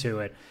fun to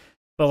it.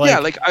 But Yeah,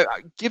 like, like I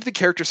give the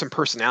character some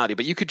personality,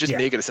 but you could just yeah,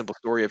 make it a simple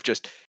story of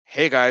just,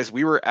 hey guys,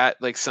 we were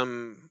at like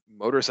some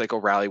motorcycle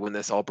rally when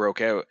this all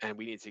broke out, and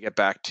we need to get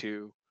back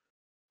to,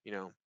 you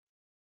know,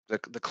 the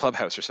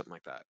clubhouse or something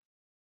like that.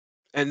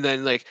 And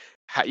then like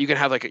you can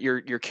have like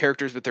your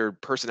characters with their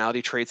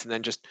personality traits, and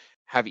then just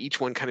have each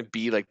one kind of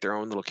be like their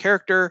own little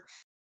character.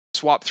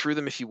 Swap through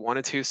them if you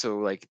wanted to. So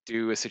like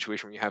do a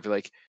situation where you have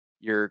like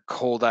your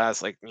cold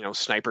ass like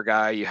sniper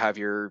guy, you have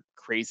your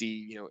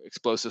crazy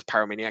explosive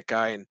pyromaniac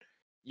guy, and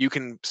you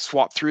can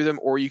swap through them,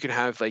 or you can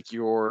have like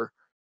your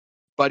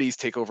buddies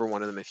take over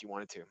one of them if you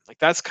wanted to. Like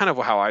that's kind of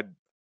how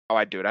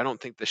I'd do it. I don't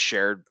think the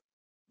shared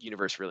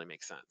universe really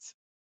makes sense.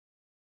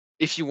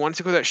 If you wanted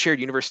to go that shared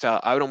universe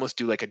style, I would almost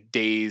do like a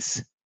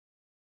Days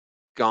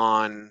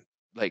Gone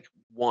like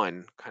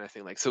one kind of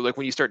thing. Like so like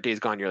when you start Days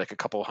Gone, you're like a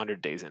couple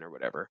hundred days in or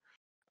whatever.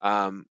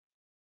 Um,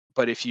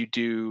 but if you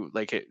do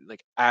like it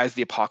like as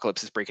the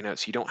apocalypse is breaking out,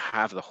 so you don't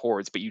have the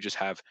hordes, but you just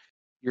have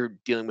you're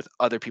dealing with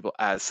other people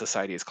as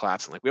society is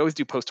collapsing. Like we always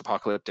do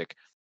post-apocalyptic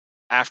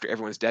after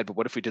everyone's dead, but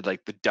what if we did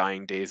like the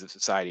dying days of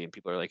society and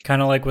people are like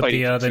kind of like what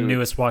fighting for the food?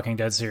 newest Walking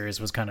Dead series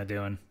was kind of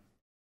doing.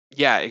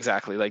 Yeah,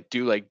 exactly. Like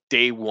do like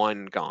day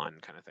one gone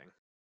kind of thing.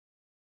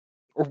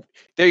 Or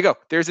there you go.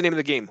 There's the name of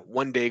the game.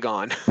 One day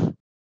gone.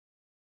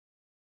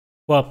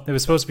 Well, it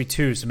was supposed to be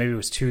 2, so maybe it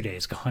was 2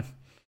 days gone.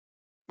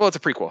 Well, it's a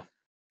prequel.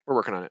 We're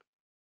working on it.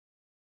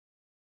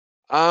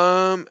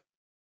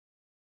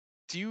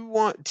 Do you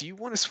want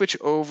to switch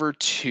over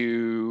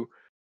to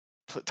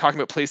talking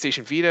about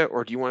PlayStation Vita,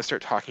 or do you want to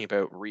start talking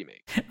about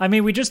remake? I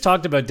mean, we just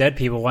talked about Dead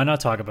People. Why not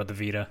talk about the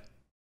Vita?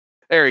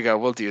 There we go.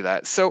 We'll do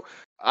that. So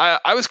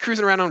I was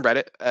cruising around on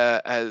Reddit,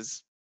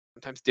 as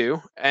sometimes do,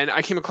 and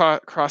I came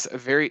across a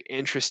very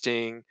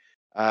interesting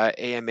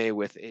AMA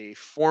with a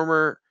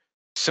former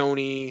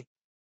Sony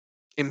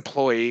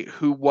employee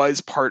who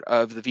was part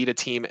of the Vita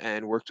team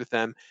and worked with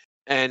them,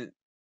 and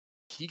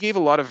he gave a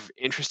lot of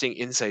interesting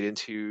insight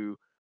into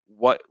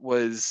what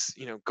was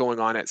going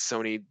on at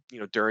Sony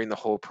during the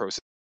whole process,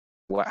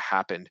 what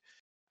happened.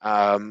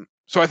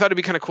 So I thought it'd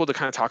be kind of cool to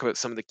kind of talk about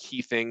some of the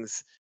key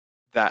things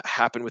that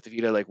happened with the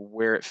Vita, like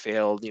where it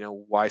failed,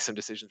 why some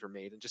decisions were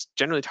made, and just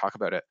generally talk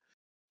about it.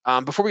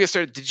 Before we get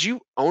started, did you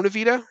own a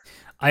Vita?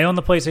 I own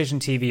the PlayStation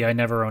TV. I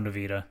never owned a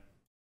Vita.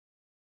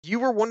 You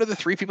were one of the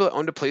 3 people that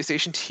owned a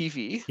PlayStation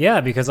TV?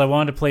 Yeah, because I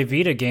wanted to play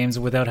Vita games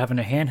without having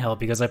a handheld,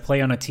 because I play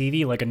on a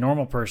TV like a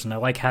normal person. I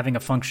like having a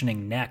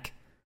functioning neck.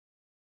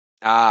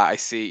 Ah, I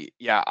see.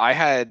 Yeah, I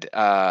had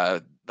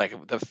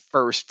like the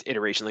first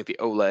iteration, like the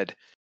OLED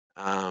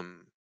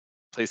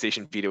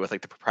PlayStation Vita with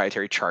like the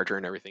proprietary charger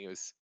and everything.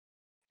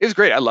 It was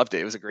great. I loved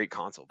it. It was a great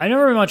console. I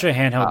never been much a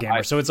handheld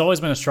gamer, so it's always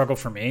been a struggle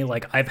for me.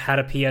 Like, I've had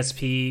a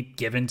PSP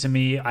given to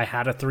me. I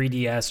had a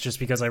 3DS just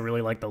because I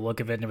really liked the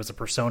look of it, and it was a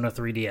Persona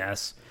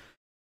 3DS.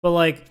 But,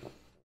 like,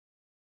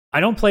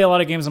 I don't play a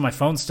lot of games on my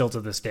phone still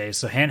to this day,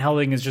 so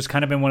handhelding has just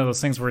kind of been one of those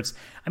things where it's...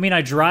 I mean,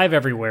 I drive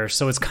everywhere,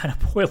 so it's kind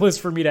of pointless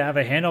for me to have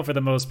a handheld for the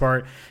most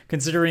part,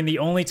 considering the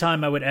only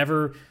time I would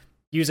ever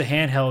use a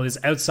handheld is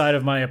outside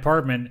of my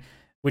apartment,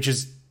 which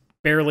is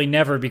barely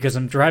never because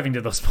I'm driving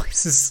to those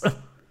places.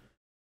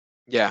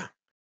 Yeah.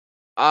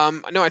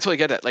 No, I totally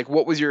get that. Like,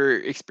 what was your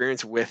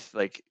experience with,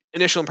 like,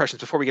 initial impressions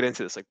before we get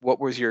into this? Like,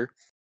 what was your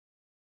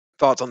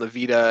thoughts on the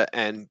Vita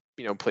and,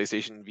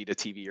 PlayStation Vita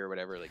TV or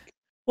whatever? Like,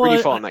 where do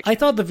you fall on that? I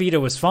thought the Vita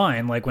was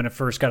fine, like, when it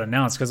first got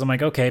announced, because I'm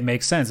like, okay,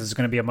 makes sense. It's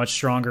going to be a much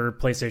stronger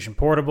PlayStation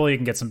Portable. You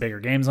can get some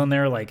bigger games on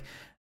there. Like,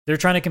 they're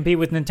trying to compete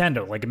with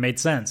Nintendo. Like, it made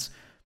sense.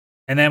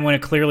 And then when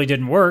it clearly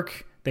didn't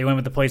work, they went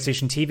with the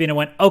PlayStation TV, and it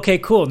went, okay,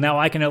 cool. Now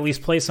I can at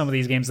least play some of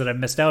these games that I've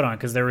missed out on,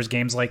 because there was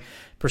games like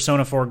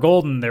Persona 4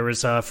 Golden, there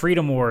was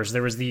Freedom Wars,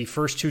 there was the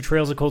first 2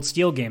 Trails of Cold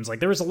Steel games. Like,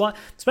 there was a lot,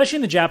 especially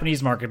in the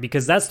Japanese market,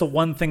 because that's the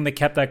one thing that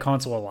kept that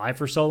console alive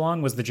for so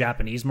long, was the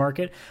Japanese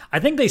market. I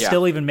think they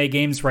still even make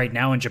games right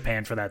now in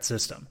Japan for that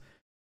system.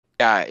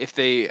 Yeah, if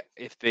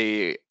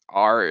they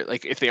are,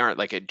 like, if they aren't,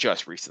 like, it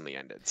just recently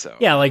ended. So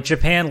yeah, like,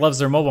 Japan loves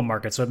their mobile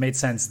market, so it made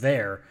sense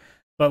there.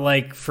 But,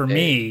 like, for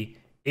me,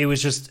 it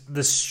was just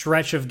the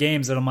stretch of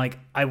games that I'm like,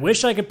 I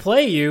wish I could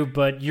play you,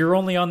 but you're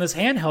only on this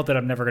handheld that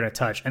I'm never going to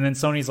touch. And then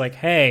Sony's like,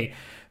 hey,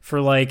 for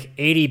like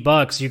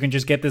 $80, you can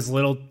just get this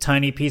little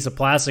tiny piece of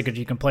plastic and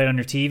you can play it on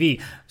your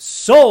TV.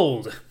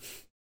 Sold!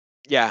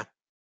 Yeah.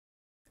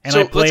 And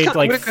so I played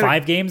like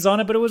 5 games on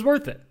it, but it was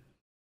worth it.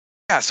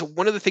 Yeah, so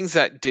one of the things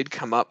that did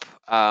come up,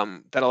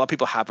 that a lot of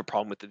people have a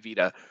problem with the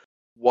Vita,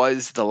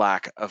 was the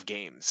lack of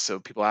games. So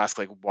people ask,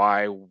 like,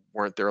 why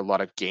weren't there a lot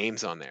of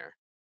games on there?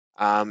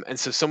 And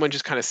so someone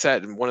just kind of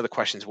said, and one of the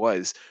questions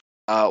was,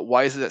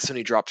 why is it that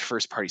Sony dropped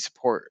first-party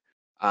support?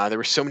 There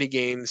were so many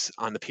games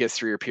on the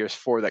PS3 or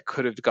PS4 that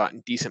could have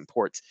gotten decent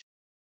ports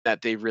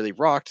that they really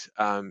rocked,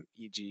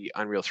 e.g.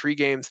 Unreal 3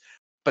 games,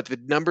 but the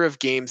number of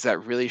games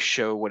that really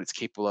show what it's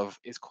capable of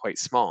is quite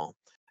small.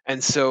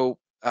 And so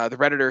the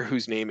Redditor,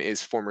 whose name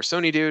is former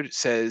Sony dude,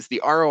 says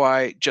the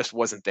ROI just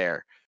wasn't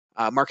there.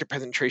 Market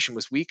penetration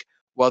was weak.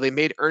 While they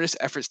made earnest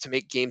efforts to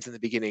make games in the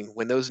beginning,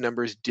 when those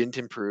numbers didn't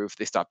improve,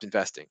 they stopped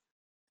investing.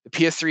 The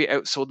PS3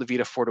 outsold the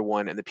Vita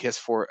 4-1, and the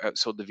PS4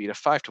 outsold the Vita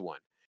 5-1.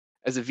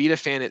 As a Vita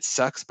fan, it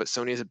sucks, but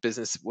Sony as a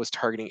business was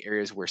targeting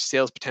areas where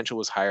sales potential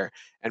was higher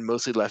and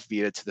mostly left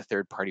Vita to the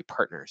third-party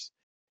partners.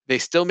 They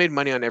still made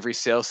money on every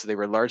sale, so they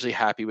were largely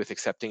happy with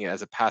accepting it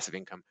as a passive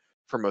income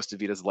for most of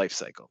Vita's life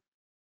cycle.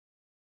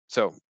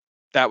 So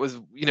that was,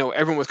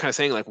 everyone was kind of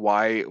saying, like,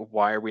 why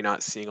are we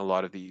not seeing a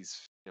lot of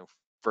these,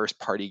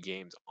 first-party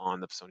games on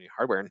the Sony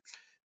hardware? And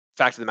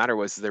fact of the matter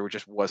was there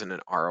just wasn't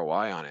an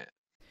ROI on it.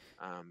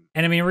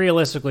 And I mean,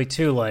 realistically,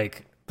 too,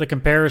 like, the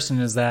comparison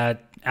is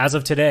that as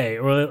of today,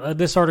 or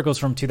this article is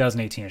from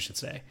 2018, I should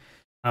say,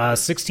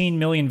 16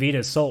 million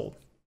Vitas sold.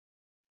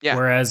 Yeah.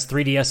 Whereas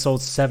 3DS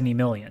sold 70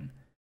 million.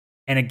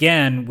 And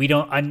again,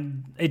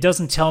 it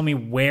doesn't tell me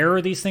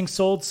where these things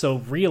sold. So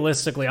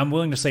realistically, I'm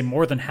willing to say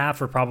more than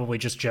half are probably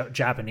just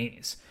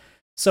Japanese.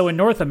 So in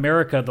North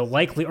America,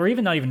 or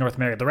even not even North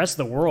America, the rest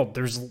of the world,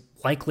 there's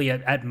likely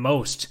at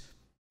most,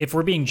 if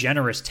we're being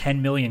generous,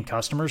 10 million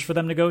customers for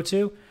them to go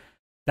to.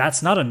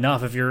 That's not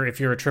enough if you're a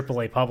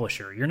AAA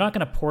publisher. You're not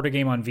going to port a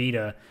game on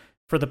Vita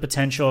for the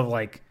potential of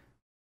like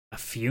a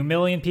few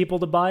million people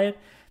to buy it.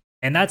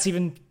 And that's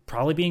even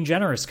probably being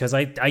generous, because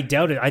I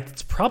doubt it.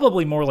 It's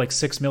probably more like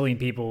 6 million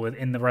people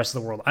in the rest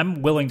of the world.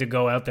 I'm willing to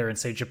go out there and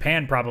say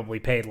Japan probably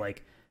paid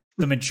like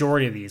the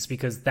majority of these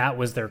because that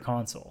was their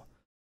console.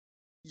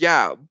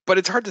 Yeah, but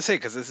it's hard to say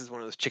because this is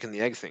one of those chicken and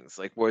the egg things.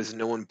 Like, was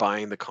no one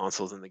buying the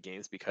consoles and the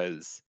games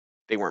because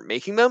they weren't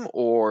making them,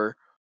 or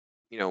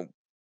you know,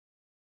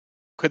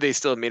 could they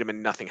still have made them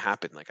and nothing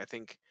happened? Like, I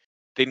think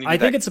they I needed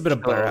think that it's a bit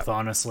of killer app. both,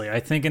 honestly. I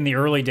think in the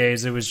early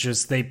days it was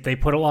just they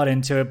put a lot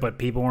into it, but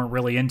people weren't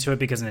really into it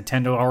because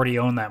Nintendo already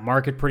owned that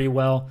market pretty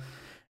well.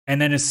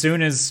 And then as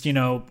soon as,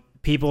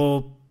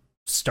 people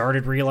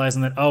started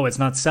realizing that, oh, it's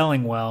not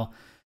selling well,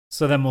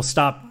 so then we'll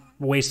stop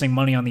wasting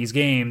money on these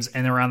games.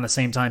 And around the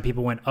same time,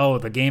 people went, oh,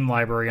 the game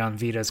library on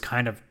Vita is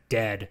kind of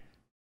dead.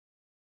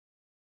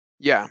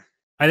 Yeah,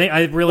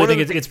 I really one of think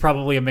the it's things. it's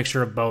probably a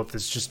mixture of both.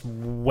 It's just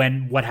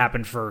what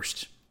happened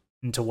first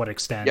and to what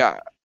extent. Yeah,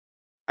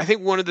 I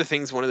think one of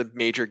the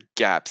major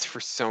gaps for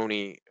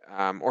Sony,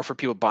 or for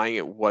people buying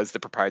it, was the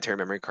proprietary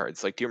memory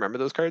cards. Like, do you remember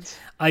those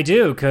cards? I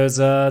do because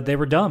they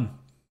were dumb,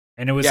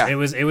 and Yeah, it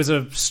was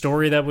a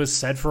story that was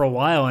said for a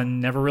while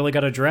and never really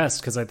got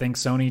addressed because I think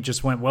Sony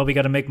just went, well, we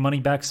got to make money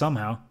back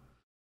somehow.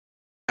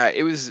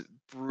 it was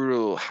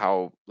brutal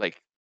how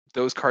like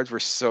those cards were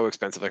so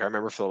expensive. Like, I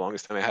remember for the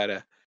longest time I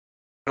could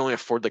only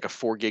afford like a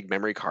 4 gig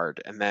memory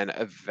card, and then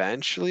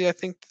eventually I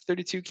think the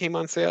 32 came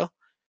on sale,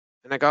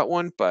 and I got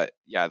one. But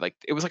yeah, like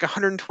it was like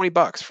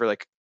 $120 for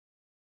like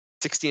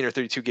 16 or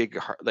 32 gig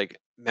like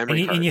And memory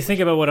you card, think which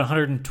about what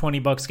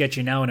 $120 gets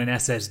you now in an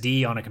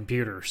SSD on a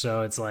computer,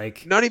 so it's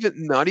like,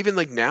 not even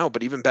like now,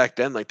 but even back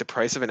then, like the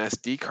price of an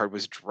SD card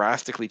was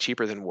drastically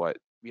cheaper than what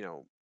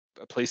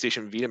a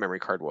PlayStation Vita memory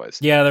card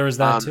was. yeah, there was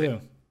that Um,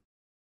 too.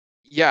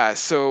 yeah,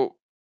 so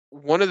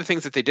one of the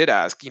things that they did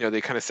ask,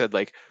 they kind of said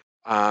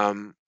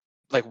um,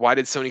 like why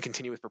did Sony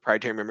continue with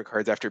proprietary memory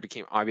cards after it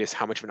became obvious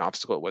how much of an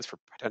obstacle it was for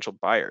potential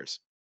buyers?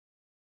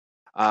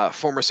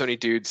 Former Sony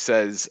dude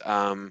says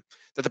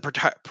that the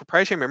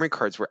proprietary memory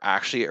cards were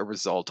actually a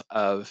result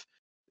of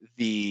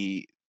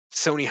the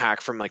Sony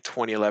hack from like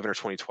 2011 or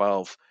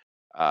 2012.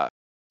 Uh,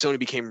 Sony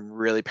became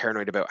really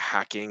paranoid about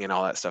hacking and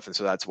all that stuff, and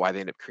so that's why they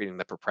ended up creating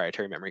the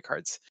proprietary memory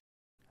cards.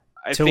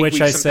 I To think which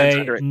we I sometimes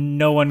say,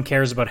 no one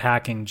cares about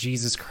hacking.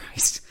 Jesus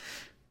Christ.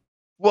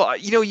 well,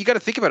 you got to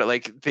think about it.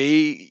 Like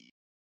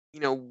you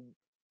know,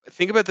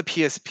 think about the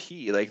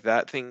PSP. Like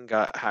that thing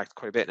got hacked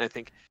quite a bit, and I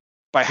think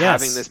by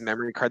having Yes, this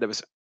memory card that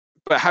was,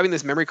 but having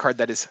this memory card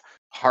that is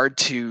hard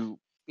to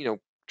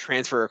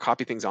transfer or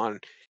copy things on,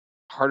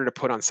 harder to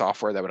put on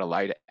software that would allow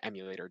you to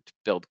emulate or to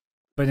build.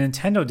 but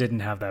Nintendo didn't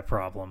have that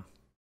problem.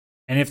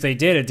 And if they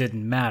did, it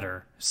didn't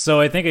matter.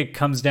 So I think it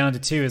comes down to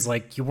two is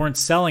like you weren't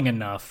selling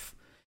enough,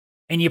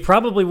 and you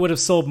probably would have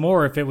sold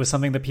more if it was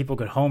something that people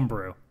could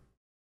homebrew.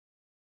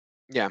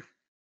 Yeah,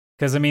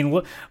 Because I mean,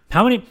 look,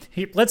 how many?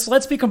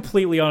 Let's be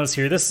completely honest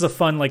here. This is a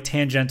fun, like,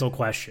 tangential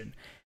question.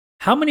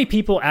 How many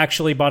people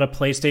actually bought a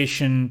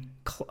PlayStation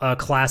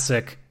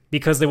Classic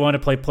because they wanted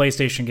to play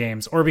PlayStation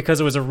games, or because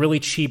it was a really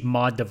cheap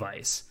mod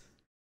device?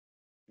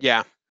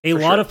 yeah, A for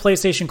lot sure. of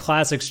PlayStation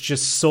Classics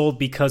just sold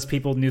because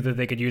people knew that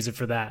they could use it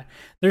for that.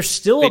 There's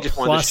still They a just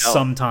wanted to plus sell.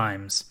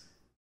 sometimes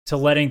to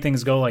letting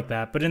things go like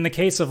that. But in the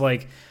case of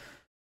like,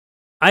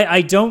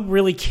 I don't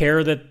really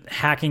care that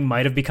hacking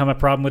might have become a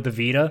problem with the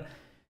Vita.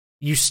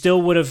 You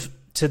still would have,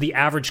 to the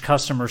average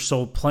customer,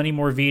 sold plenty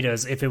more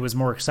Vitas if it was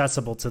more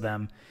accessible to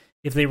them.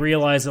 If they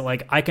realize that,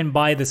 like, I can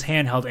buy this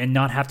handheld and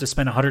not have to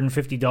spend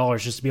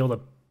 $150 just to be able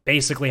to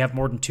basically have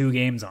more than 2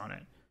 games on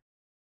it.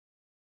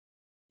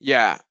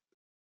 Yeah.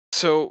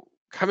 So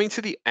coming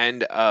to the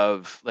end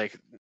of like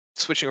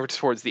switching over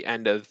towards the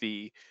end of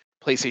the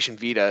PlayStation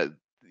Vita,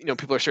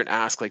 people are starting to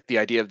ask like the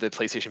idea of the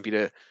PlayStation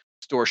Vita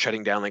store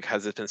shutting down, like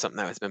has it been something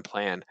that has been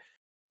planned?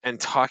 And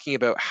talking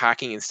about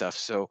hacking and stuff.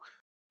 So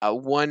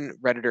one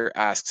Redditor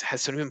asks,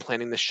 has Sony been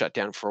planning this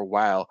shutdown for a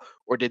while,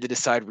 or did they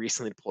decide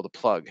recently to pull the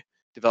plug?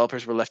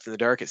 Developers were left in the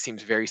dark. It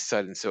seems very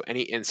sudden, so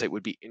any insight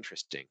would be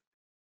interesting.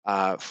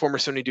 Former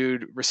Sony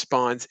dude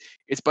responds,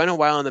 it's been a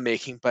while in the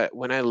making, but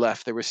when I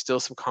left, there was still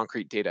some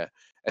concrete data.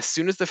 As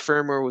soon as the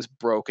firmware was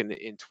broken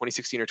in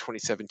 2016 or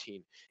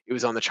 2017, it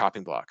was on the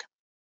chopping block.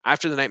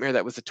 After the nightmare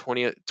that was the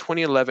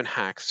 2011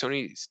 hack,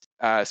 Sony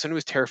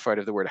was terrified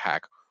of the word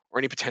hack or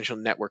any potential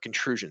network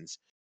intrusions.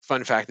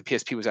 Fun fact, the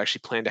PSP was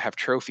actually planned to have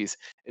trophies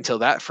until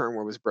that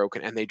firmware was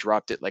broken and they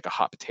dropped it like a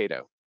hot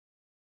potato.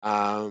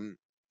 Um,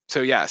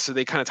 so yeah, so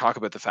they kind of talk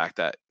about the fact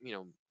that,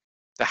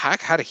 the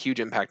hack had a huge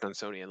impact on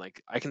Sony, and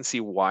like I can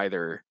see why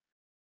they're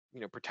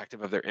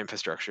protective of their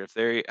infrastructure. If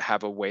they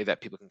have a way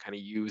that people can kind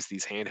of use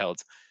these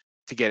handhelds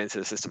to get into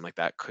the system, like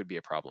that could be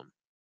a problem.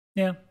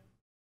 Yeah.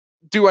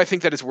 Do I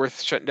think that it's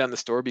worth shutting down the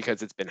store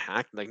because it's been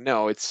hacked? Like,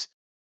 no, it's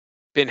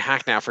been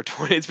hacked now for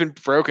 20. It's been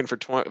broken for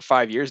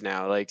 5 years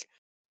now. Like,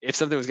 if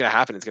something was going to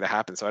happen, it's going to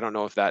happen. So I don't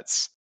know if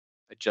that's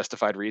a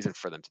justified reason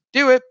for them to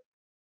do it,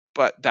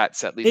 but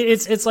that's at least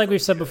It's like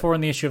we've said before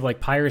on the issue of like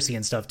piracy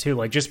and stuff too.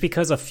 Like, just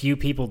because a few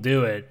people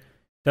do it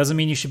doesn't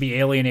mean you should be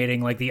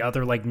alienating like the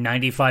other like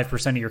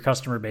 95% of your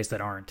customer base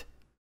that aren't.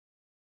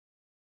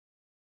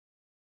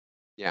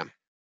 yeah.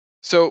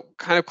 So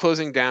kind of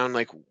closing down,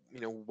 like,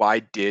 why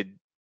did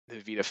the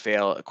Vita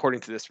fail?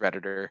 According to this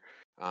Redditor,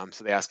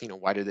 So they ask,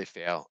 why did they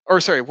fail? Or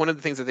sorry, one of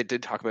the things that they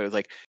did talk about is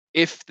like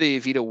if the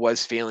Vita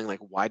was failing, like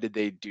why did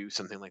they do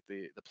something like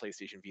the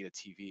PlayStation Vita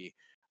TV?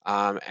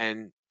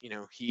 And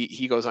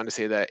he goes on to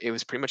say that it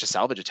was pretty much a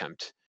salvage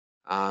attempt,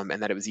 and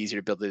that it was easier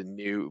to build a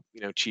new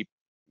cheap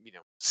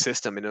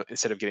system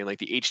instead of getting like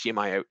the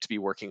HDMI out to be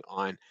working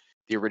on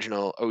the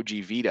original OG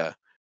Vita.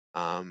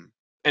 And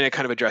it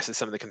kind of addresses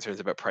some of the concerns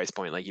about price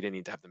point, like you didn't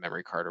need to have the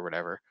memory card or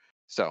whatever.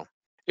 So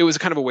it was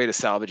kind of a way to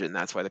salvage it, and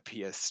that's why the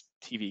PS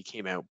TV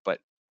came out, but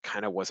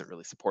kind of wasn't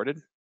really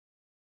supported.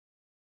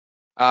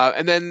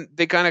 And then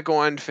they kind of go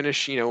on to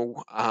finish,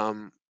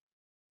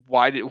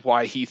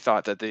 why he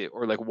thought that they,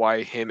 or like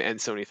why him and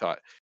Sony thought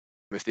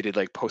if they did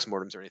like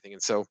postmortems or anything.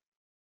 And so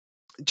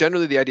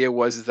generally the idea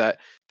was is that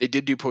they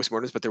did do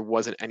postmortems, but there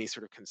wasn't any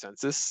sort of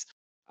consensus.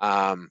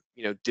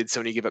 Did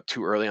Sony give up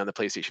too early on the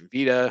PlayStation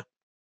Vita?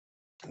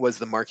 Was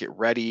the market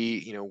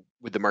ready?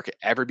 Would the market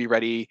ever be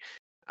ready?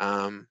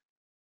 Um,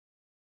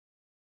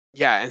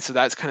 yeah, and so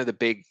that's kind of the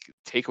big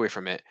takeaway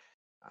from it.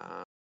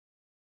 Uh,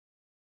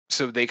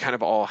 so they kind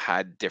of all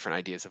had different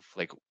ideas of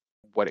like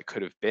what it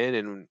could have been,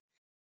 and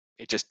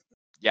it just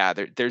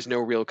there's no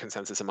real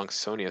consensus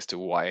amongst Sony as to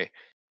why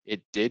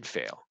it did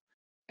fail.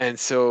 And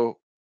so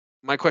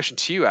my question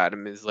to you,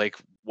 Adam, is like,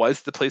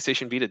 was the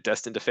PlayStation Vita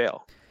destined to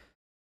fail?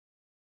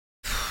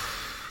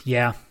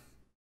 Yeah.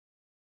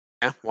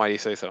 Yeah. Why do you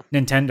say so?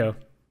 Nintendo.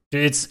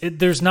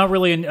 There's not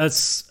really a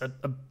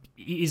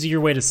easier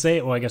way to say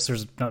it. Well, I guess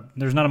there's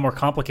not a more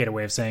complicated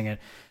way of saying it.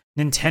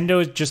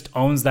 Nintendo just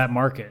owns that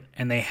market,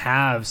 and they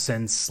have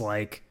since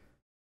like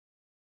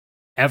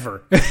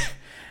ever.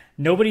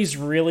 Nobody's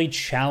really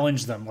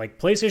challenged them. Like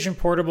PlayStation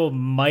Portable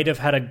might have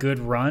had a good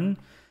run,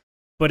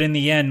 but in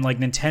the end, like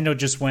Nintendo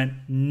just went,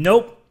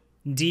 nope,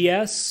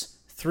 DS,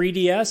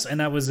 3DS, and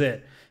that was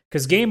it.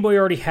 Because Game Boy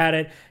already had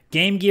it.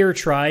 Game Gear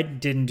tried,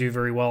 didn't do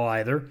very well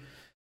either.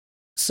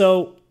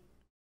 So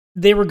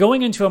they were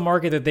going into a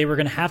market that they were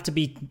going to have to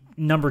be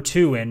number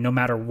 2 in no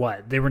matter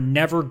what. They were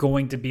never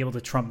going to be able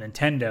to trump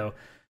Nintendo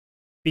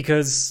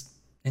because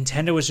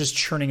Nintendo was just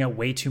churning out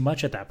way too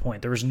much at that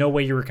point. There was no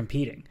way you were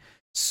competing.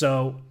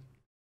 So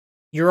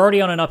you're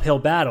already on an uphill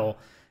battle.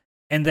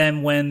 And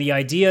then when the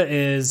idea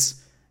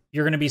is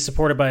you're going to be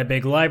supported by a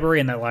big library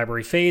and that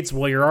library fades,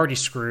 well, you're already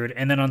screwed.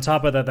 And then on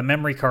top of that, the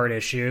memory card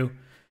issue,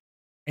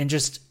 and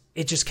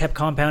it just kept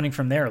compounding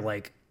from there.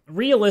 Like,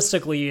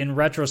 realistically, in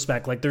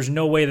retrospect, like there's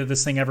no way that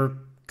this thing ever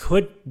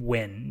could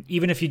win.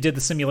 Even if you did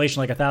the simulation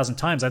like 1,000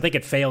 times, I think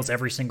it fails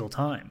every single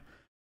time.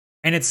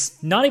 And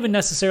it's not even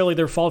necessarily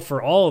their fault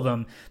for all of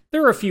them.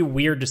 There are a few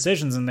weird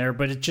decisions in there,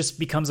 but it just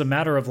becomes a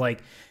matter of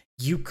like,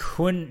 you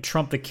couldn't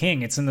trump the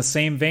king. It's in the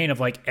same vein of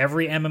like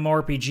every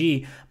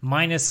MMORPG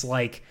minus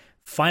like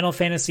Final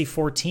Fantasy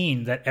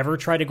XIV that ever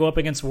tried to go up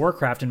against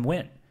Warcraft and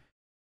win.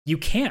 You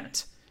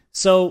can't.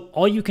 So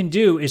all you can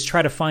do is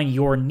try to find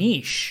your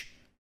niche,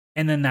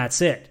 and then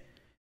that's it.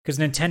 Because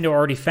Nintendo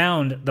already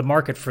found the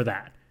market for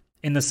that.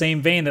 In the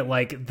same vein that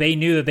like they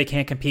knew that they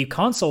can't compete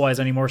console-wise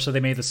anymore, so they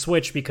made the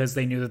Switch because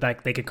they knew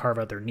that they could carve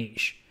out their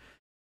niche.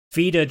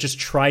 Vita just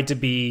tried to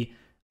be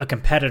a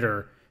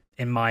competitor,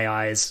 in my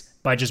eyes,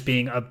 by just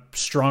being a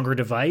stronger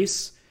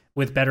device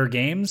with better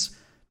games,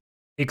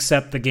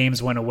 except the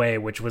games went away,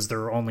 which was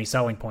their only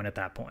selling point at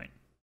that point.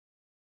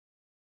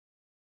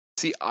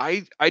 See,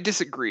 I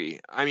disagree.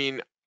 I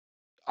mean,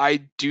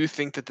 I do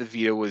think that the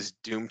Vita was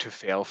doomed to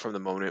fail from the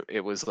moment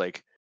it was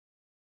like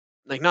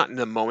not in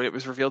the moment it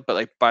was revealed, but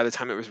like by the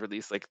time it was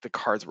released, like the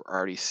cards were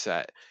already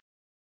set.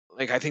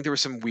 Like I think there were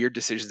some weird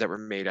decisions that were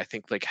made. I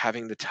think like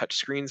having the touch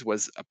screens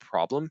was a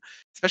problem,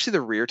 especially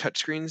the rear touch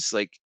screens.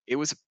 Like it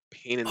was a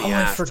pain in the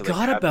ass. I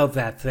forgot about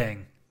that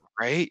thing.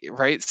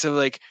 Right. So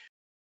like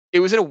it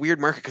was in a weird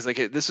market because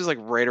like this was like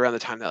right around the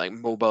time that like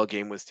mobile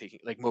games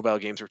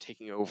were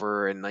taking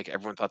over, and like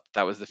everyone thought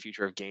that was the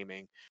future of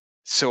gaming.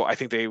 So I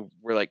think they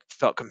were like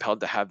felt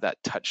compelled to have that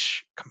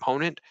touch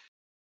component,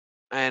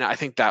 and I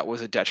think that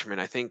was a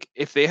detriment. I think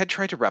if they had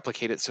tried to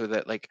replicate it so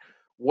that like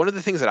one of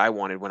the things that I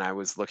wanted when I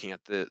was looking at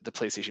the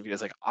PlayStation Vita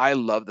is like I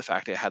love the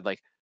fact that it had like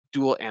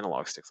dual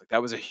analog sticks. Like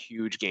that was a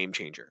huge game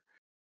changer.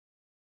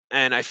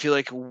 And I feel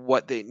like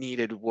what they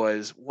needed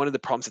was one of the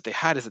problems that they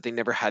had is that they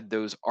never had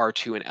those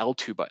R2 and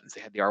L2 buttons.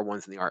 They had the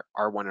R1s and the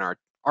R1 and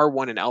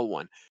R1 and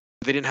L1.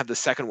 They didn't have the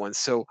second one.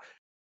 So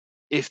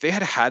if they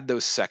had had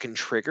those second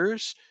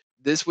triggers,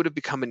 this would have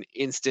become an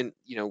instant,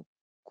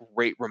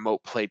 great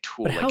remote play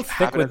tool. But like,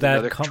 how thick would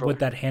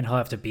that handheld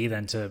have to be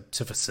then to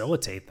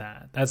facilitate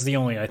that? That's the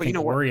only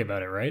worry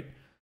about it, right?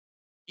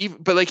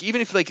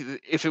 Even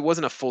if it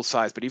wasn't a full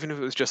size, but even if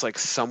it was just like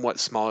somewhat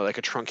smaller, like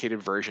a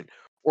truncated version,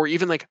 or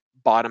even like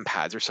bottom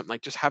pads or something,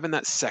 like just having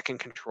that second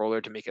controller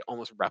to make it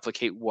almost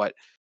replicate what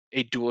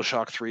a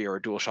DualShock 3 or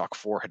a DualShock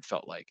 4 had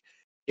felt like,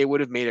 it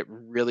would have made it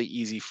really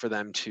easy for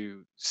them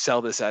to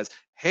sell this as,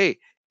 hey,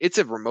 it's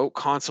a remote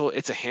console,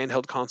 it's a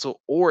handheld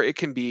console, or it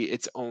can be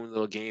its own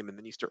little game. And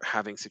then you start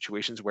having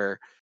situations where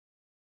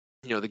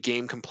the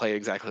game can play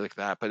exactly like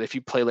that. But if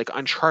you play like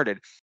Uncharted,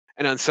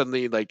 and then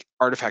suddenly like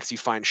artifacts you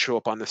find show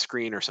up on the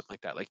screen or something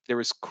like that, like there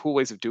was cool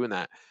ways of doing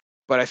that.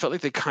 But I felt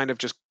like they kind of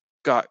just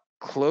got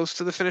close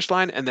to the finish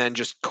line and then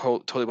just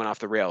totally went off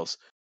the rails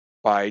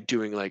by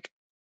doing like,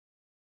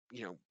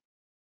 you know,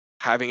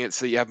 having it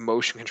so you have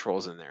motion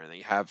controls in there and then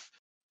you have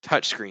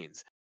touch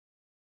screens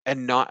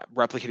and not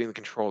replicating the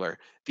controller.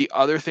 The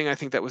other thing I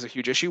think that was a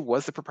huge issue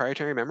was the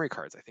proprietary memory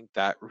cards. I think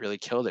that really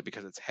killed it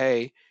because it's,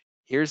 hey,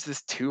 here's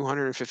this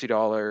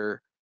 $250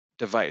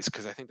 device,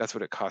 because I think that's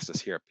what it cost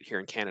us here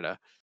in Canada.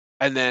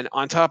 And then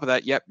on top of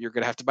that, yep, you're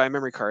gonna have to buy a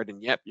memory card,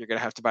 and yep, you're gonna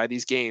have to buy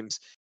these games.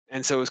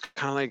 And so it was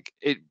kind of like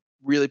it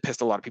really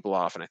pissed a lot of people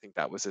off, and I think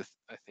that was a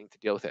thing to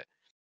deal with it.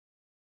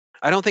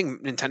 I don't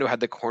think Nintendo had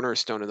the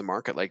cornerstone of the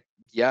market. Like,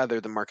 yeah,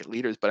 they're the market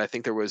leaders, but I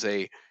think there was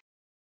a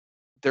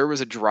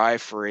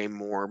drive for a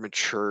more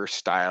mature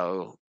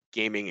style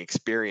gaming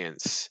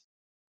experience.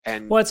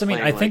 And Well, I mean,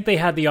 I playing think they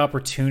had the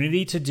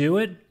opportunity to do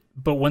it,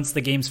 but once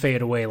the games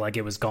faded away, like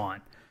it was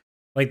gone.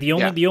 Like the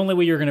only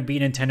way you're going to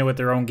beat Nintendo with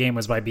their own game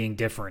was by being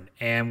different.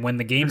 And when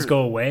the games go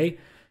away,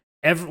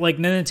 like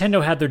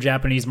Nintendo had their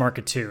Japanese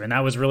market too, and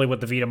that was really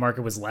what the Vita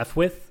market was left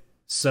with.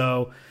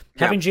 So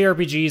having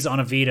JRPGs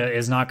on a Vita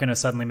is not going to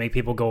suddenly make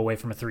people go away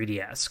from a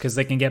 3DS because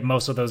they can get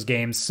most of those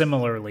games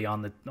similarly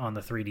on the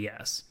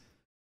 3DS.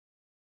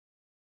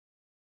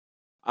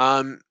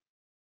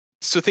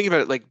 So thinking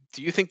about it, like,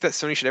 do you think that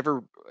Sony should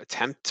ever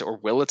attempt or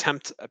will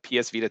attempt a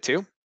PS Vita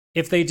 2?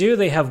 If they do,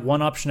 they have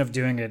one option of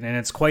doing it, and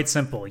it's quite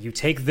simple. You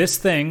take this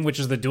thing, which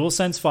is the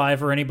DualSense 5,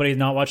 for anybody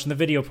not watching the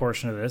video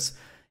portion of this.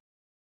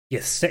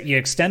 You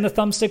extend the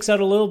thumbsticks out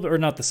a little bit, or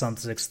not the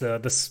thumbsticks,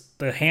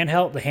 the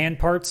handheld, the hand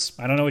parts.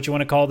 I don't know what you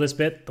want to call this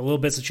bit. The little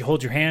bits that you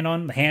hold your hand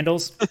on, the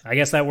handles. I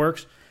guess that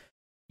works.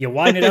 You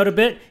widen it out a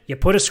bit, you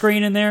put a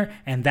screen in there,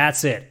 and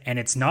that's it. And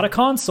it's not a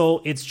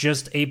console, it's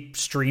just a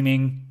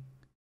streaming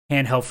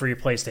handheld for your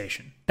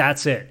PlayStation.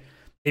 That's it.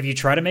 If you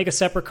try to make a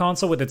separate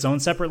console with its own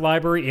separate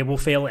library, it will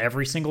fail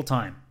every single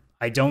time.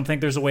 I don't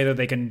think there's a way that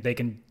they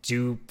can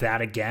do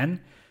that again.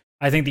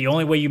 I think the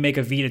only way you make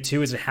a Vita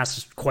 2 is it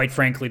has to, quite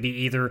frankly, be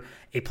either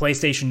a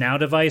PlayStation Now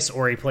device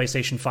or a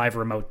PlayStation 5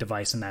 remote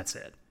device, and that's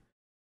it.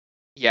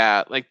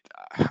 Yeah, like,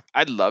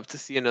 I'd love to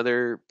see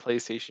another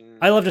PlayStation.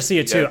 I love to see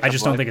it too. I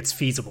just don't think it's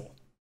feasible.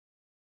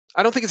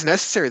 I don't think it's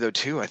necessary though,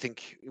 too. I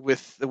think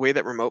with the way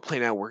that Remote Play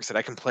now works, that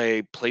I can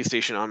play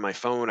PlayStation on my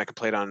phone, I can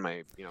play it on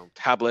my,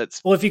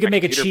 tablets. Well, if you can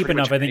make it cheap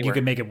enough, I think you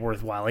can make it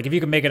worthwhile. Like if you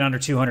can make it under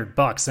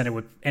 $200,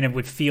 then it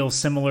would feel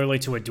similarly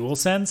to a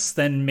DualSense,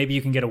 then maybe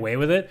you can get away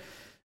with it.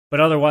 But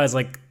otherwise,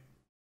 like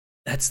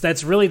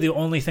that's really the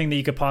only thing that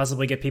you could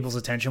possibly get people's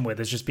attention with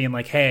is just being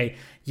like, hey,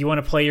 you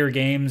want to play your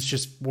games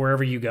just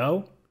wherever you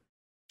go?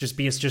 Just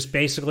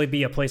basically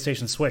be a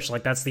PlayStation Switch.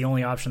 Like that's the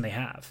only option they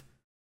have.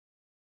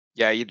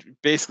 Yeah,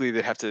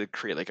 they'd have to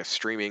create like a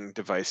streaming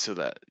device so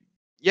that,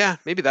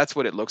 maybe that's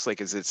what it looks like.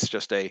 Is it's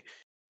just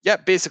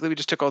basically we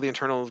just took all the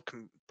internal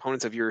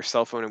components of your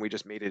cell phone and we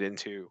just made it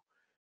into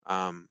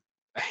a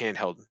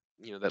handheld,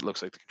 that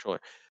looks like the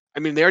controller. I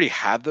mean, they already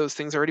have those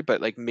things already,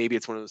 but like maybe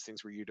it's one of those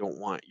things where you don't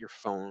want your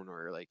phone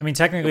or like. I mean,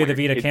 technically the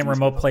Vita can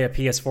remote play a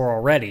PS4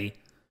 already.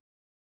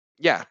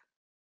 Yeah.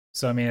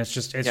 So I mean, it's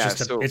just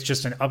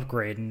an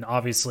upgrade, and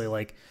obviously,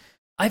 like,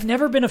 I've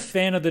never been a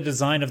fan of the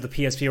design of the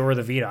PSP or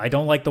the Vita. I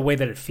don't like the way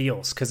that it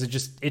feels because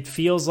it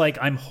feels like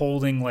I'm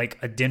holding like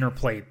a dinner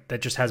plate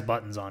that just has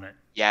buttons on it.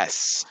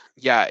 Yes.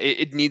 Yeah,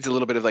 it needs a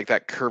little bit of like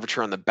that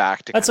curvature on the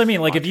back. That's what I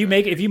mean. Like if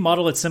you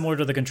model it similar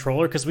to the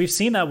controller, because we've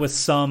seen that with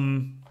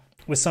some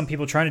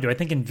people trying to do. I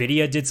think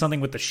Nvidia did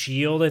something with the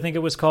Shield, I think it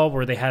was called,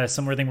 where they had a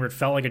similar thing where it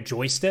felt like a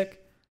joystick.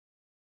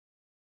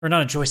 Or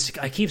not a joystick.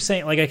 I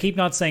keep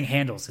not saying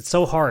handles. It's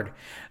so hard.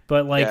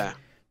 But like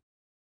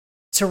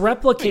to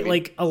replicate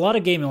like a lot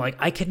of gaming, like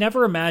I could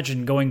never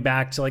imagine going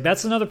back to like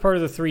that's another part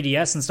of the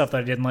 3DS and stuff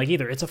that I didn't like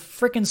either. It's a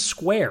freaking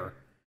square.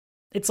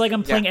 It's like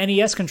I'm playing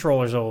NES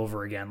controllers all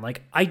over again.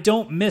 Like I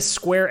don't miss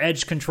square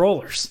edge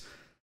controllers.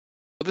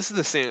 Well, this is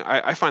the same.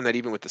 I find that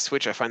even with the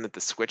Switch, I find that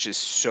the Switch is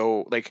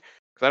so like,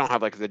 because I don't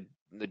have like the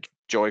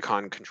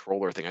Joy-Con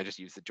controller thing. I just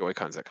use the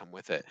Joy-Cons that come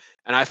with it,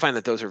 and I find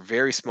that those are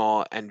very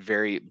small and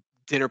very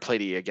dinner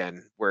platey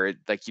again, where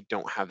like you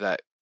don't have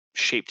that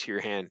shape to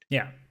your hand.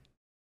 Yeah.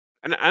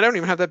 And I don't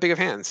even have that big of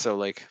hands, so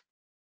like.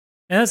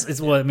 And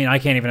well, I mean, I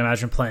can't even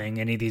imagine playing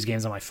any of these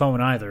games on my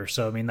phone either.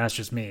 So I mean, that's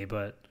just me.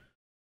 But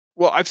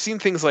well, I've seen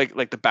things like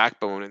the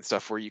Backbone and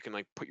stuff where you can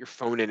like put your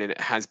phone in and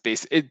it has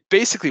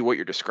basically what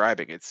you're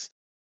describing. It's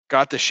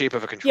got the shape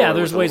of a controller. Yeah,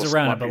 there's ways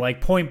around it, but like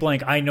point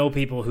blank, I know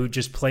people who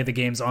just play the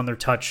games on their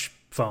touch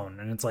phone,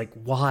 and it's like,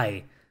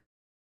 why?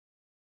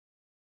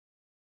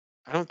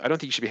 I don't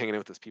think you should be hanging out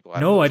with those people.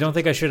 I don't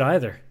think I should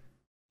either.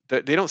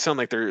 They don't sound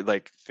like they're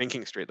like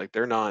thinking straight. Like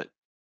they're not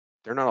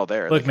all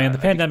there. Look, like, man, the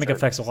pandemic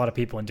affects a lot of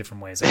people in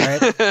different ways. All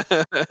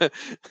right.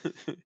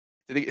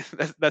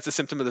 That's a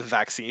symptom of the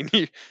vaccine.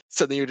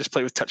 Suddenly you just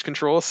play with touch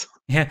controls.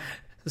 Yeah.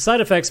 The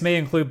side effects may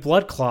include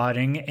blood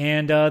clotting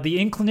and the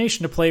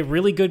inclination to play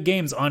really good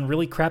games on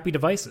really crappy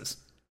devices.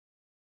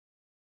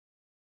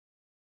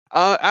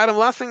 Adam,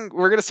 last thing,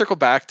 we're going to circle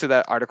back to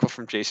that article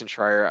from Jason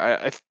Schreier.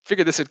 I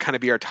figured this would kind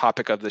of be our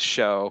topic of the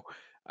show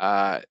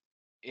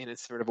in a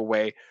sort of a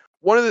way.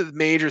 One of the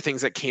major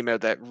things that came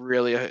out that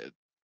really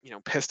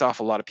pissed off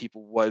a lot of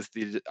people was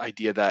the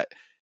idea that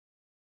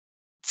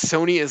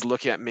Sony is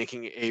looking at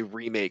making a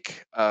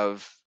remake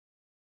of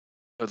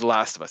The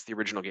Last of Us, the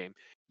original game,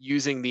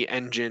 using the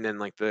engine and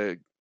like the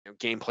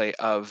gameplay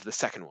of the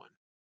second one.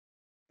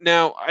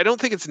 Now, I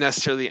don't think it's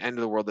necessarily the end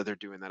of the world that they're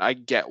doing that. I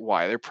get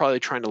why. They're probably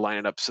trying to line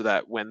it up so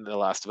that when the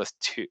Last of Us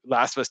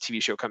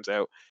TV show comes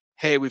out,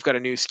 hey, we've got a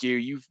new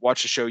SKU. You've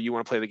watched the show. You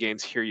want to play the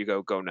games. Here you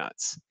go. Go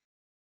nuts.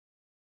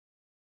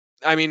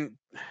 I mean,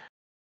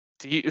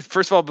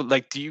 first of all, but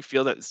like, do you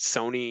feel that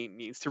Sony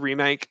needs to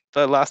remake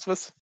The Last of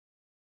Us?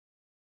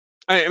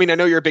 I mean, I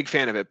know you're a big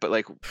fan of it, but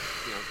like,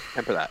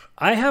 temper that.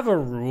 I have a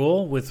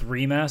rule with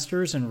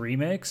remasters and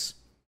remakes.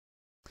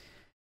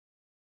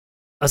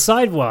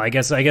 I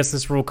guess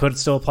this rule could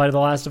still apply to The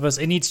Last of Us.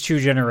 It needs 2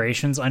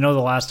 generations. I know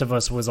The Last of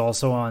Us was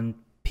also on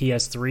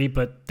PS3,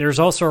 but there's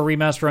also a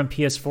remaster on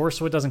PS4,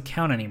 so it doesn't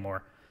count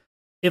anymore.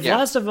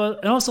 Last of Us,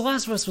 and also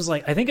Last of Us was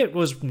like, I think it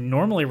was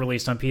normally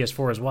released on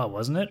PS4 as well,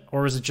 wasn't it?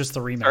 Or was it just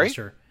the remaster?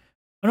 Sorry?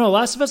 Oh no,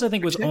 Last of Us I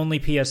think was only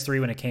PS3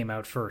 when it came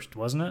out first,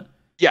 wasn't it?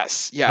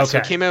 Yes, yeah. Okay. So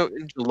it came out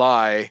in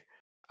July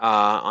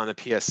on the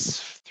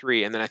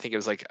PS3, and then I think it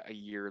was like a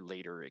year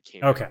later it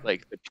came out.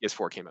 Like the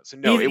PS4 came out. So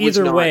no, it was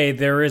either way,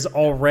 there is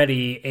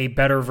already a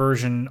better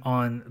version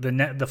on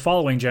the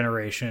following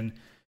generation.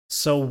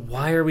 So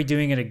why are we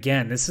doing it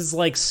again? This is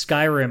like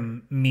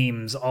Skyrim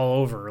memes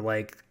all over.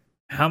 Like,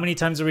 how many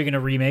times are we going to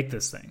remake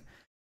this thing?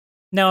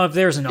 Now, if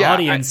there's an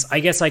audience, I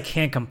guess I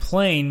can't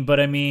complain, but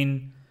I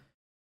mean,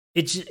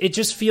 it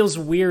just feels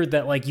weird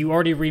that like you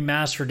already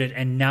remastered it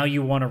and now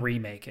you want to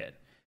remake it.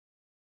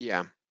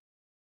 Yeah.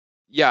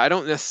 Yeah, I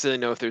don't necessarily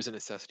know if there's a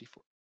necessity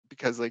for it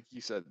because, like you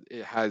said,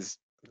 it has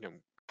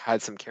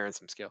had some care and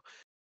some scale.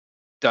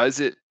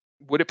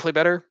 Would it play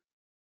better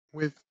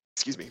with?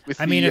 Excuse me. With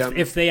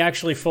if they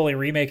actually fully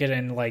remake it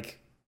and like,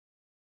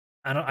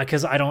 I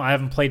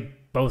haven't played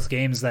both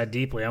games that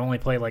deeply. I only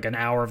played like an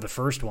hour of the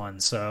first one,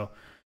 so.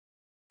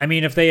 I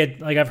mean, if they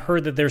had, like, I've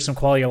heard that there's some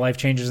quality of life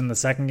changes in the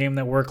second game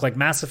that work. Like,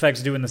 Mass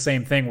Effect's doing the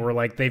same thing, where,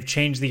 like, they've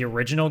changed the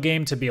original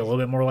game to be a little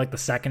bit more like the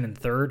second and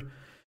third.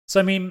 So,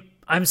 I mean,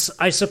 I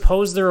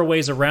suppose there are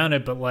ways around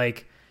it, but,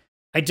 like,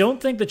 I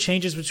don't think the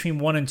changes between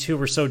 1 and 2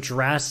 were so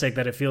drastic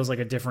that it feels like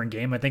a different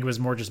game. I think it was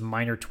more just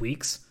minor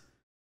tweaks.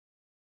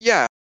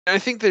 Yeah, I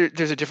think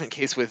there's a different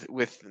case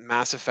with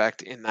Mass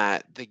Effect in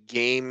that the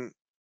game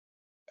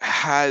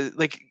has,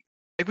 like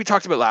we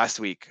talked about last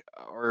week,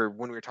 or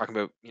when we were talking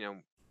about,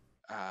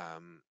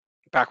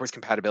 backwards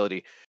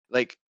compatibility.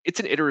 Like,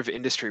 it's an iterative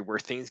industry where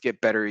things get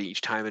better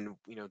each time, and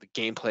the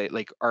gameplay,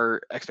 like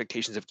our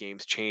expectations of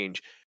games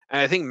change. And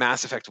I think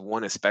Mass Effect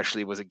 1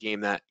 especially was a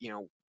game that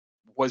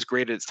was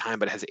great at its time,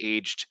 but has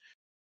aged,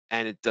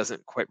 and it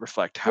doesn't quite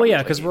reflect how. Well,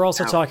 yeah, because we're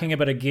also talking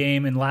about a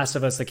game in Last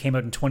of Us that came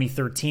out in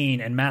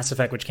 2013 and Mass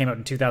Effect, which came out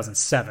in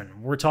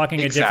 2007. We're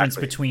talking a difference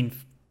between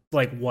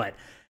like what,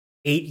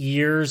 8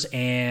 years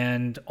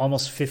and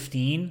almost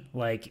 15.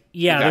 Like,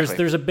 yeah,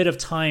 there's a bit of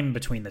time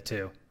between the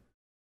two.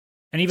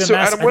 And even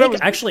I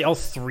think actually all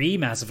 3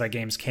 Mass Effect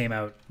games came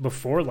out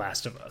before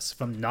Last of Us,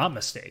 if I'm not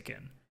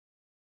mistaken.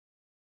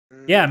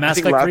 Yeah, Mass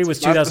Effect 3 was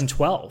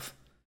 2012.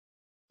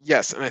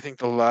 Yes, and I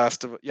think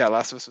Last of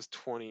Us was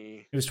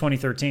 20. It was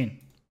 2013.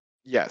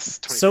 Yes.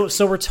 2013.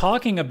 So we're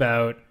talking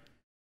about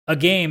a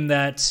game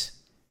that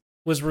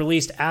was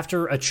released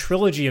after a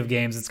trilogy of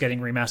games that's getting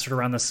remastered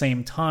around the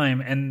same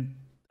time, and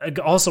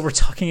also we're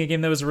talking a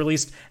game that was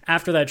released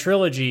after that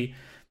trilogy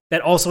that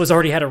also has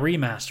already had a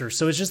remaster.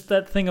 So it's just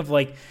that thing of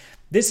like,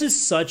 this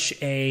is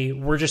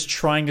we're just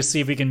trying to see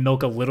if we can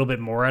milk a little bit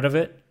more out of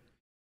it.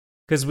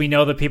 Because we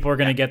know that people are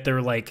going to get their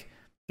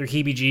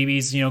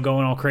heebie-jeebies,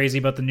 going all crazy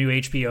about the new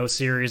HBO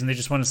series, and they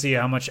just want to see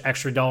how much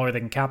extra dollar they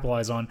can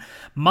capitalize on.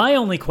 My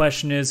only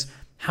question is,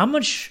 how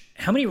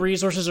many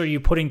resources are you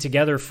putting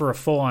together for a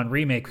full-on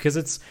remake? Because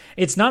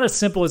it's not as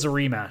simple as a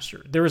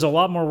remaster. There is a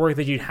lot more work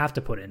that you'd have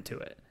to put into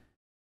it.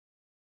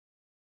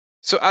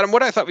 So, Adam,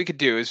 what I thought we could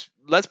do is,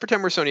 let's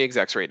pretend we're Sony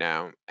execs right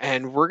now,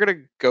 and we're going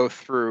to go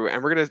through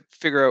and we're going to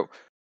figure out,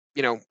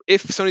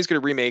 if Sony's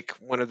going to remake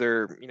one of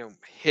their,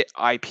 hit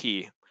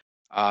IP,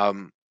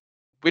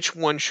 which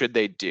one should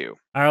they do?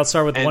 All right, I'll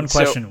start with one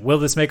question. Will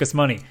this make us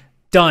money?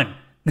 Done.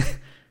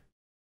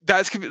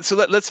 So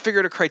let's figure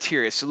out a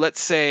criteria. So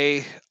let's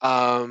say,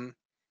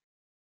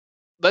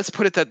 let's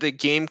put it that the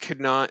game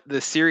could not,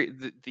 the series,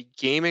 the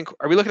game,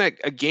 are we looking at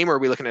a game or are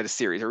we looking at a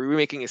series? Are we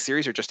making a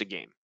series or just a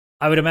game?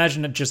 I would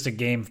imagine it's just a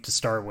game to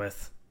start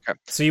with. Okay.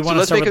 So you want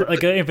to start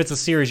with, if it's a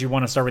series, you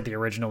want to start with the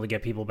original to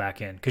get people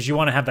back in, because you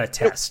want to have that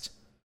test.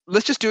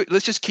 Let's just do it.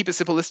 Let's just keep it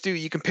simple.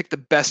 You can pick the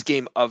best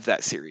game of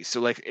that series.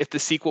 So like, if the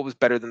sequel was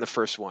better than the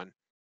first one,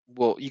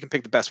 you can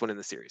pick the best one in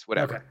the series,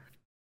 whatever. Okay.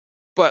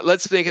 But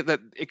let's make it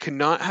that it could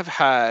not have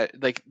had,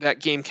 like,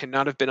 that game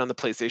cannot have been on the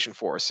PlayStation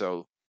 4.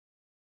 So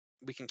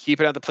we can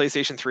keep it on the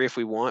PlayStation 3 if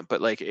we want, but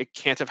like, it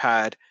can't have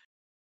had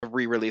a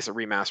re-release, a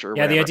remaster,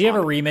 or the idea of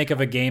a remake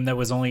of a game that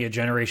was only a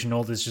generation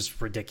old is just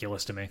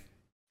ridiculous to me.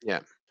 Yeah.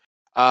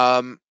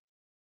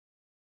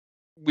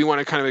 We want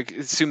to kind of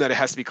assume that it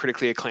has to be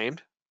critically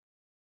acclaimed,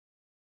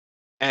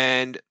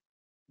 and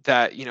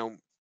that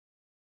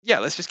Yeah,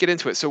 let's just get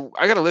into it. So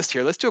I got a list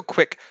here. Let's do a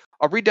quick.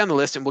 I'll read down the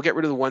list and we'll get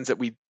rid of the ones that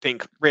we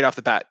think right off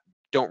the bat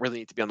don't really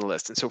need to be on the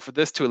list. And so for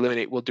this to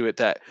eliminate, we'll do it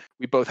that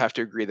we both have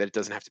to agree that it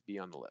doesn't have to be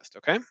on the list.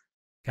 Okay.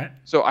 Okay.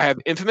 So I have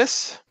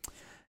Infamous.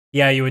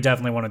 Yeah, you would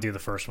definitely want to do the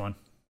first one.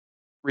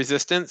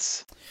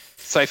 Resistance,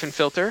 Siphon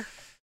Filter,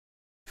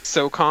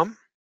 SOCOM,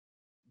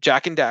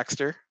 Jak and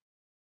Daxter,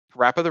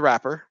 Parappa the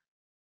Rapper,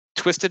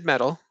 Twisted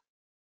Metal,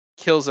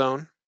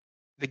 Killzone,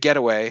 The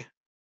Getaway,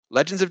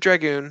 Legends of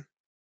Dragoon,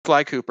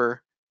 Sly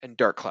Cooper, and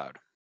Dark Cloud.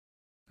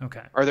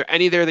 Okay. Are there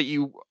any there that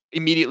you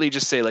immediately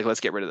just say, like, let's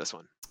get rid of this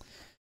one?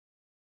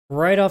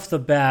 Right off the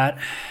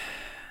bat,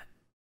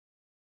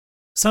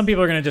 some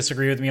people are going to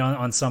disagree with me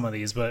on some of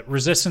these, but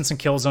Resistance and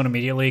Killzone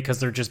immediately because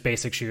they're just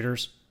basic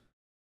shooters.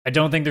 I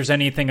don't think there's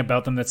anything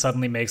about them that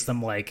suddenly makes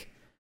them like,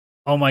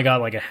 oh my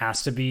god, like it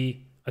has to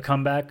be a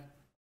comeback.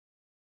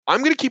 I'm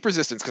going to keep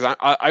Resistance because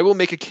I will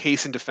make a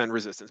case and defend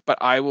Resistance, but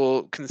I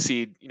will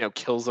concede,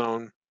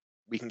 Killzone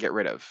we can get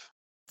rid of.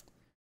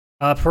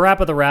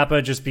 Parappa the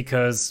Rappa just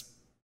because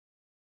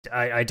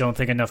I don't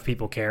think enough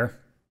people care.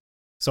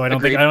 So I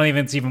don't think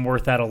it's even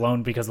worth that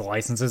alone because the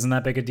license isn't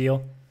that big a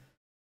deal.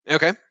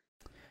 Okay.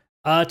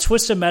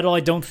 Twisted Metal,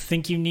 I don't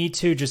think you need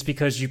to, just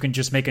because you can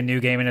just make a new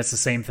game and it's the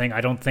same thing. I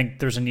don't think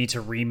there's a need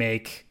to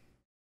remake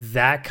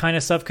that kind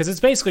of stuff because it's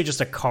basically just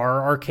a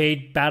car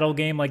arcade battle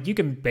game. Like you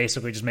can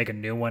basically just make a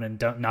new one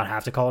and not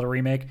have to call it a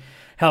remake.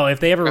 Hell, if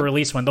they ever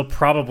release one, they'll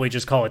probably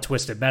just call it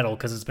Twisted Metal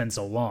because it's been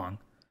so long.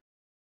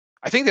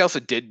 I think they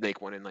also did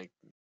make one in like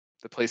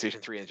the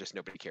PlayStation 3 and just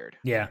nobody cared.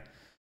 Yeah.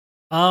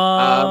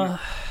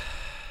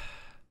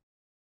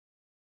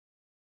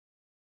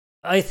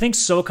 I think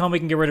SOCOM we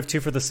can get rid of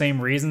too for the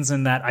same reasons,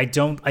 in that I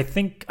don't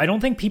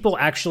think people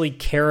actually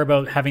care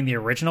about having the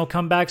original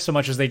come back so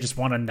much as they just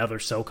want another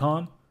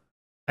SOCOM.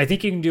 I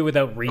think you can do it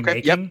without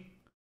remaking. Okay,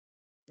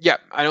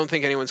 yep. I don't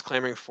think anyone's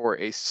clamoring for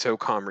a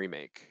SOCOM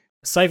remake.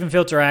 Siphon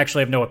Filter I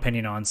actually have no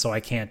opinion on, so I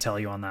can't tell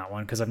you on that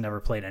one because I've never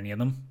played any of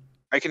them.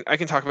 I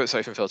can talk about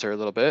Siphon Filter a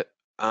little bit.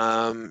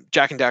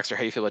 Jak and Daxter,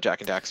 how do you feel about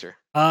Jak and Daxter?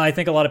 I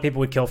think a lot of people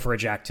would kill for a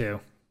Jak too.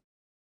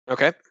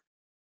 Okay.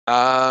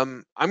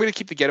 I'm going to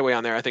keep the Getaway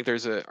on there. I think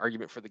there's an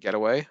argument for the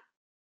Getaway.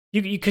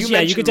 You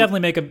could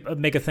definitely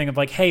make a thing of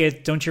like, hey,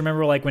 don't you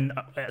remember like when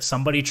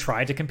somebody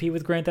tried to compete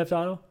with Grand Theft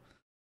Auto?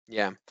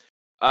 Yeah.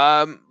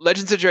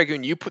 Legends of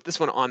Dragoon, you put this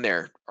one on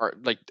there.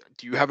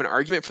 Do you have an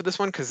argument for this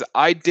one? Because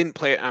I didn't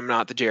play it. I'm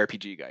not the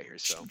JRPG guy here,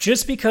 so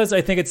just because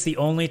I think it's the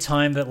only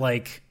time that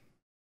like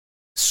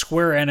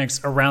Square Enix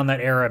around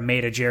that era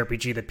made a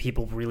JRPG that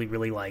people really,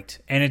 really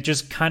liked, and it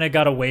just kind of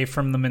got away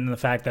from them in the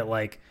fact that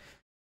like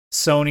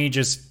Sony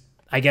just,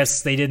 I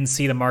guess they didn't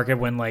see the market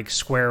when like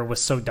Square was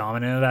so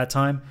dominant at that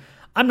time.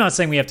 I'm not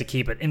saying we have to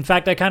keep it. In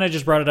fact, I kind of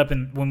just brought it up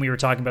when we were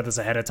talking about this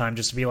ahead of time,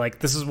 just to be like,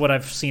 this is what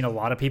I've seen a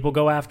lot of people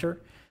go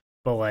after.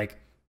 But like,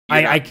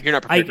 I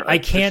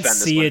can't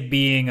see it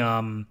being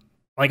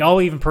like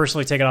I'll even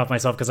personally take it off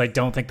myself because I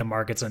don't think the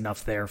market's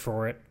enough there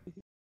for it.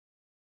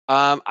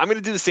 I'm going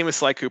to do the same with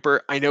Sly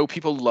Cooper. I know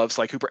people love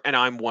Sly Cooper, and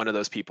I'm one of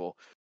those people.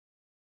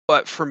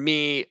 But for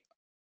me,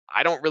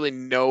 I don't really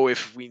know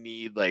if we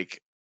need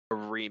like a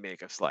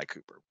remake of Sly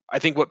Cooper. I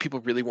think what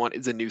people really want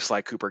is a new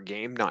Sly Cooper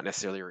game, not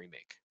necessarily a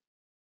remake.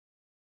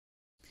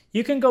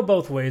 You can go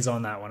both ways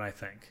on that one, I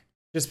think.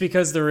 Just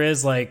because there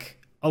is like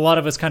a lot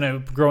of us kind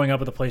of growing up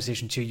with the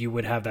PlayStation 2, you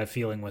would have that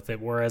feeling with it.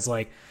 Whereas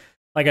like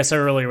I said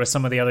earlier with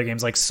some of the other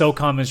games, like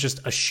SOCOM is just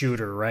a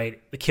shooter,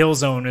 right? The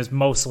Killzone is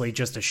mostly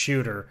just a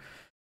shooter.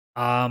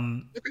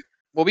 Okay.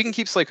 Well, we can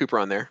keep Sly Cooper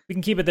on there. We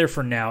can keep it there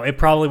for now. It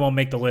probably won't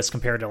make the list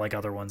compared to like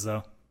other ones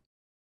though.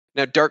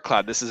 Now, Dark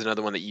Cloud, this is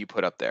another one that you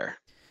put up there.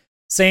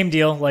 Same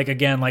deal. Like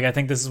again, like I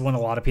think this is one a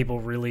lot of people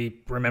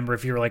really remember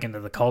if you were like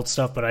into the cult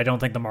stuff, but I don't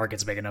think the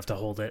market's big enough to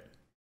hold it.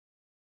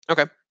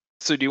 Okay.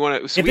 So do you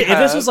want to? If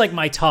this was like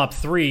my top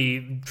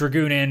 3,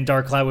 Dragoon and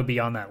Dark Cloud would be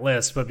on that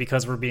list, but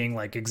because we're being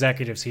like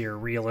executives here,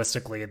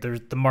 realistically,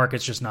 the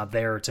market's just not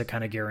there to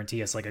kind of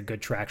guarantee us like a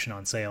good traction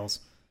on sales.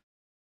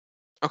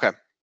 Okay.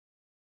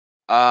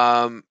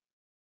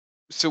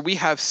 So we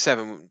have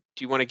 7.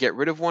 Do you want to get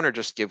rid of one or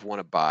just give one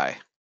a buy?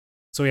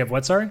 So we have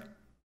what, sorry?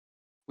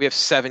 We have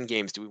 7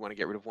 games. Do we want to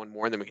get rid of one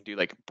more and then we can do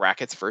like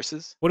brackets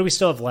versus? What do we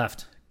still have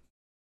left?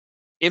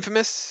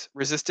 Infamous,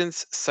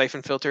 Resistance,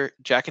 Siphon Filter,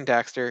 Jak and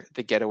Daxter,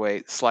 The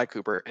Getaway, Sly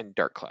Cooper, and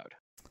Dark Cloud.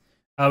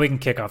 We can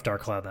kick off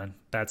Dark Cloud then.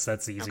 That's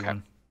the easy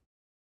one.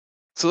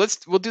 So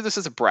we'll do this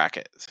as a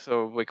bracket.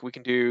 So like we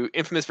can do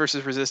Infamous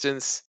versus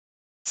Resistance,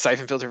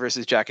 Siphon Filter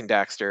versus Jak and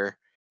Daxter,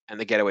 and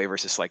The Getaway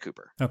versus Sly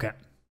Cooper. Okay.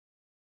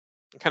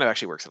 It kind of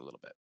actually works a little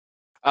bit.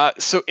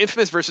 So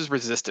Infamous versus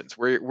Resistance.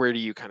 Where do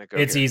you kind of go?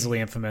 It's easily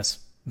Infamous,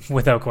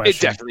 without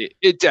question.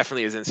 It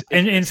definitely is.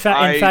 And in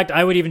fact,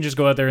 I would even just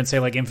go out there and say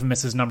like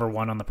Infamous is number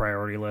 1 on the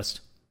priority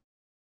list.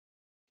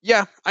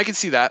 Yeah, I can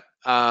see that.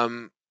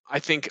 I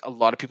think a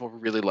lot of people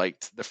really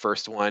liked the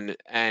first one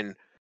and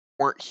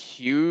weren't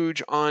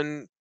huge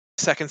on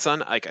Second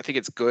Son. Like I think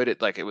it's good.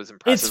 It was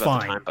impressive it's fine.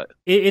 At the time, but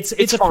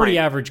it's a pretty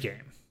average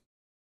game.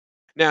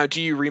 Now,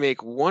 do you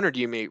remake 1 or do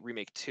you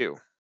remake 2?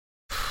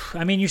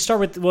 I mean, you start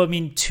with, well, I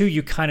mean, 2,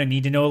 you kind of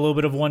need to know a little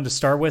bit of 1 to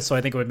start with, so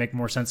I think it would make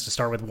more sense to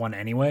start with 1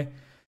 anyway.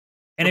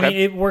 And I mean,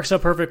 it works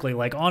out perfectly.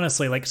 Like,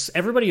 honestly, like,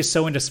 everybody is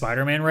so into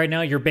Spider-Man right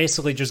now, you're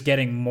basically just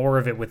getting more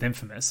of it with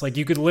Infamous. Like,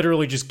 you could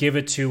literally just give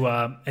it to,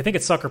 I think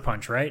it's Sucker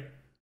Punch, right?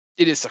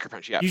 It is Sucker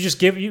Punch, yeah. You just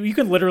give, you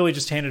can literally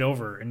just hand it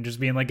over and just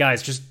being like,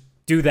 guys, just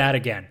do that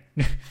again.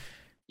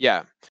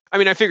 Yeah. I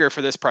mean, I figure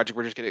for this project,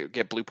 we're just going to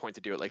get Bluepoint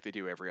to do it like they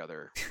do every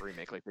other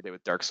remake, like they did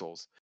with Dark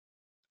Souls.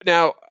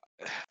 Now,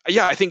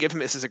 yeah, I think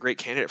Infamous is a great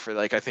candidate for,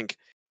 like, I think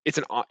it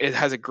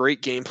has a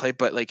great gameplay,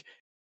 but like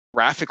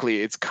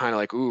graphically, it's kind of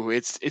like, ooh,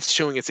 it's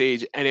showing its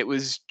age. And it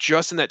was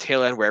just in that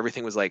tail end where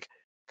everything was like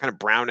kind of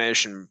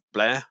brownish and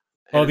blah.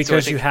 Well,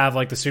 because you have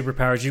like the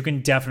superpowers, you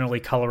can definitely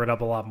color it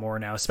up a lot more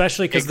now,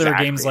 especially because there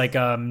are games like,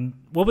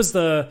 what was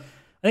I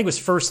think it was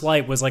First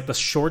Light was like the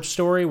short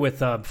story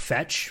with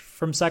Fetch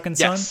from Second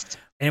Son.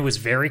 And it was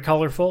very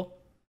colorful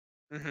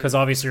because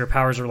obviously your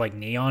powers are like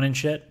neon and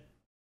shit.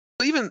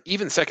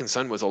 Even Second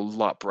Son was a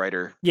lot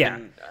brighter. Yeah,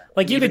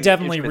 like you could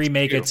definitely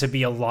remake it to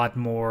be a lot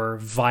more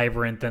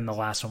vibrant than the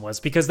last one was,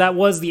 because that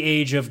was the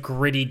age of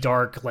gritty,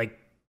 dark, like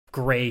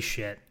gray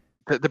shit.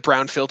 The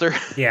brown filter.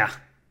 Yeah.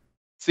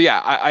 So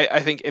yeah, I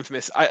think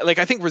Infamous.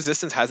 I think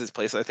Resistance has its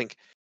place. I think,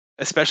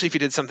 especially if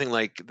you did something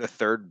like the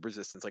third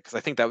Resistance, like, because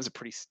I think that was a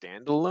pretty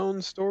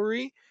standalone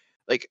story.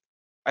 Like,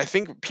 I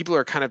think people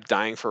are kind of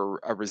dying for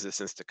a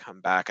Resistance to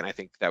come back, and I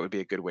think that would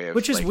be a good way of.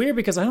 Which is weird,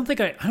 because I don't think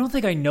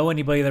I know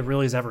anybody that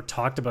really has ever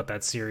talked about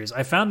that series.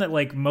 I found that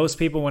like most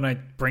people, when I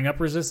bring up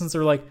Resistance,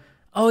 they're like,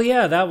 "Oh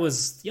yeah, that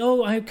was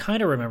I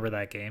kind of remember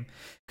that game."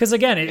 Because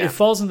again, it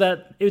falls in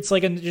that it's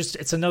like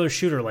it's another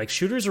shooter. Like,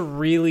 shooters are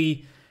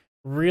really,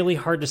 really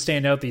hard to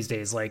stand out these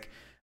days. Like,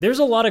 there's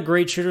a lot of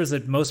great shooters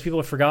that most people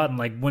have forgotten.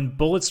 Like, when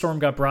Bulletstorm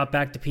got brought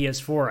back to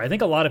PS4, I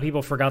think a lot of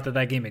people forgot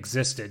that game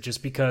existed,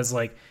 just because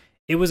like.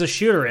 It was a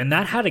shooter, and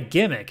that had a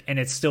gimmick, and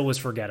it still was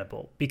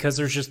forgettable, because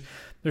there's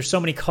so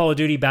many Call of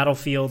Duty,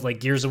 Battlefield,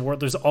 like Gears of War.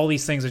 There's all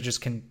these things that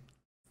just can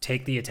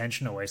take the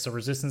attention away. So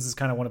Resistance is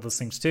kind of one of those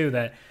things too,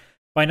 that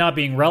by not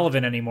being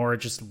relevant anymore, it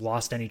just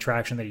lost any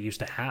traction that it used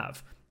to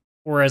have.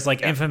 Whereas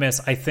like Infamous,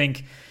 I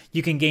think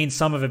you can gain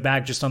some of it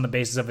back just on the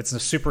basis of it's a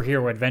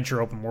superhero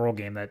adventure open world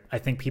game that I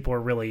think people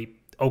are really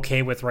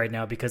okay with right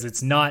now, because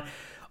it's not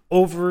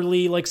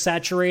overly like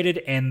saturated,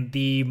 and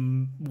the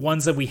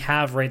ones that we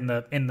have right in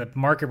the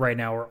market right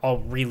now are all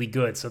really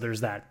good, so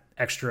there's that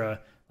extra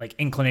like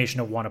inclination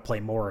to want to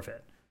play more of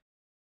it.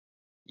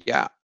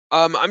 Yeah.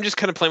 I'm just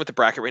kind of playing with the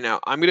bracket right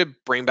now. I'm going to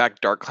bring back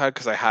Dark Cloud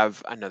because I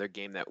have another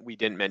game that we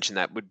didn't mention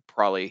that would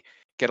probably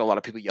get a lot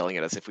of people yelling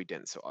at us if we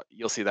didn't, so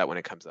you'll see that when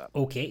it comes up.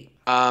 Okay.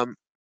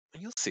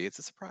 You'll see, it's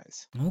a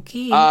surprise.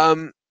 Okay.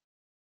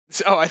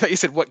 So I thought you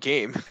said what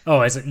game.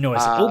 I said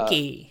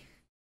okay.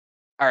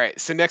 All right,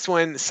 so next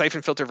one,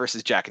 Siphon Filter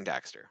versus Jak and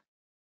Daxter.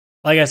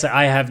 Like I said,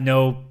 I have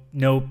no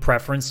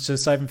preference to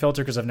Siphon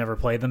Filter because I've never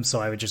played them, so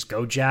I would just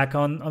go Jak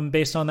on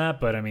based on that.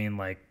 But I mean,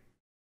 like,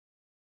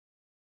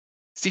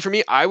 see, for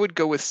me, I would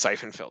go with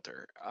Siphon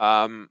Filter.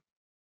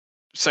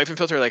 Siphon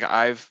Filter, like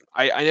I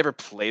never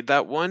played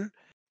that one.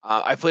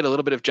 I played a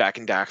little bit of Jak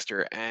and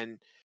Daxter, and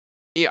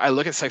I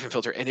look at Siphon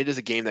Filter, and it is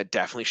a game that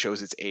definitely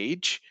shows its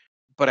age,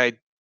 but I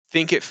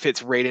think it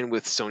fits right in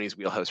with Sony's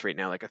wheelhouse right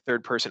now, like a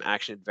third-person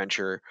action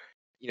adventure.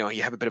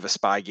 You have a bit of a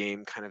spy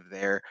game kind of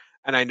there.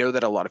 And I know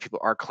that a lot of people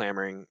are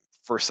clamoring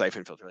for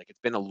Siphon Filter. Like, it's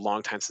been a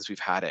long time since we've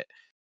had it.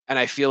 And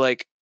I feel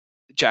like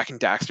Jak and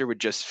Daxter would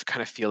just kind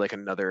of feel like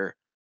another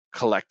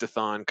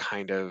collectathon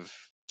kind of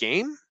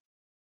game.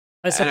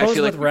 I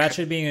suppose with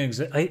Ratchet being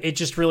it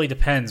just really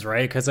depends,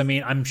 right? Because I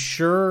mean, I'm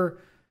sure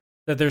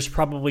that there's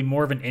probably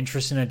more of an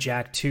interest in a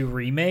Jak 2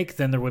 remake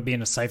than there would be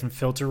in a Siphon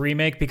Filter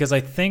remake, because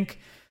I think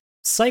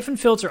Siphon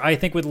Filter, I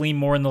think, would lean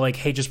more in the like,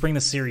 hey, just bring the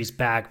series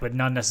back, but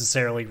not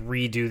necessarily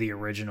redo the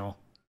original.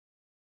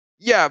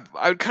 Yeah,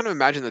 I would kind of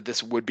imagine that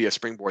this would be a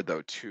springboard,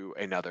 though, to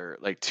another,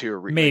 like, to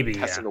a maybe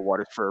testing the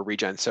water for a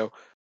regen. So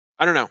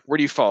I don't know. Where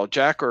do you fall,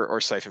 Jak or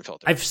Siphon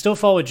Filter? I've still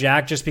followed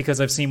Jak just because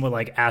I've seen what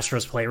like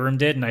Astro's Playroom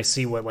did, and I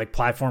see what like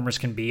platformers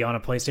can be on a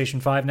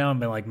PlayStation 5 now, and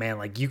been like, man,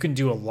 like you can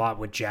do a lot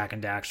with Jak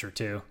and Daxter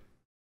too.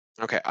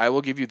 Okay, I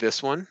will give you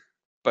this one,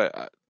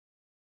 but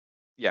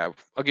yeah,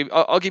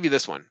 I'll give you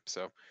this one.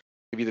 So.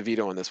 Give you the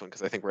veto on this one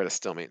because I think we're at a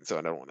stalemate, so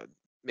I don't want to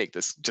make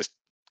this just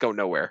go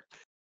nowhere.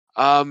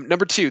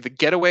 Number 2, The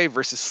Getaway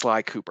versus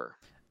Sly Cooper.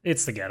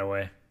 It's The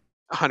Getaway.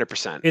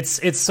 100%.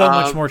 It's so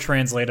much more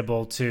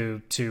translatable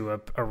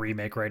to a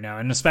remake right now,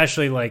 and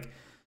especially like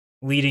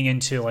leading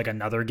into like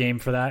another game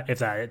for that, if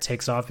that it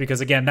takes off,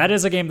 because again, that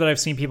is a game that I've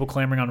seen people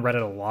clamoring on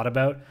Reddit a lot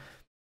about.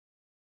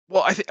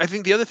 Well, I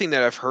think the other thing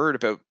that I've heard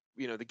about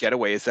The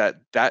Getaway is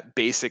that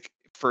basic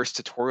first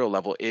tutorial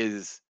level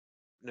is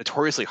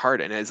notoriously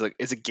hard and is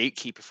a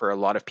gatekeeper for a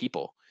lot of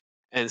people,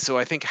 and so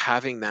I think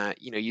having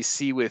that, you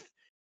see with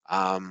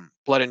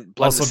Blood and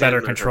also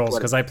better controls,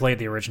 because I played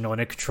the original and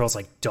it controls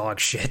like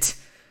dog shit,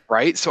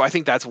 right? So I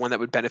think that's one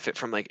that would benefit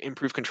from like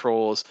improved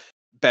controls,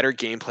 better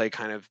gameplay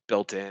kind of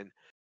built in.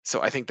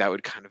 So I think that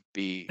would kind of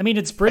be. I mean,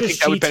 it's British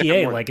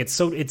GTA, like it's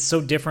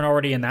so different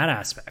already in that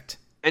aspect.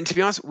 And to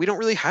be honest, we don't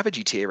really have a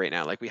GTA right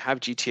now. Like we have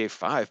GTA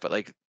 5, but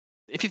like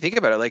if you think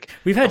about it, like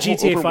We've had the whole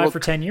GTA 5 overworld, for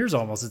 10 years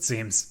almost, it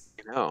seems.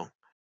 you know.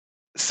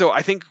 So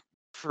I think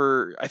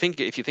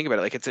if you think about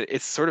it, like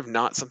it's sort of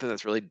not something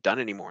that's really done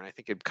anymore, and I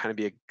think it'd kind of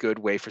be a good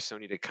way for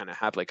Sony to kind of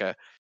have like a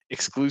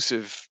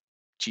exclusive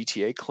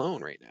GTA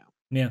clone right now.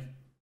 Yeah.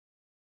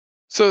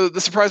 So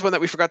the surprise one that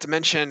we forgot to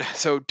mention,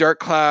 so Dark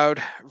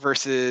Cloud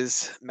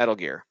versus Metal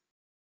Gear.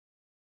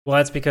 Well,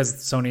 that's because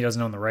Sony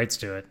doesn't own the rights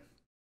to it.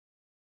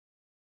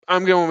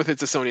 I'm going with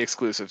it's a Sony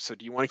exclusive. So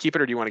do you want to keep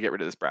it or do you want to get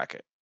rid of this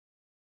bracket?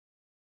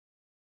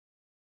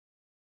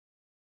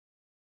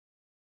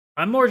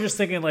 I'm more just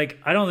thinking, like,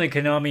 I don't think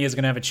Konami is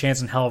going to have a chance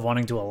in hell of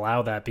wanting to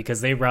allow that because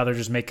they'd rather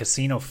just make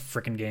casino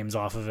freaking games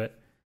off of it.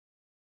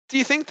 Do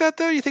you think that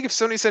though? You think if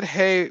Sony said,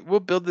 "Hey, we'll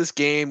build this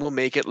game, we'll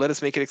make it, let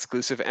us make it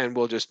exclusive, and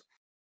we'll just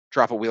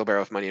drop a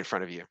wheelbarrow of money in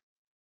front of you"?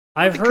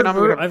 I've think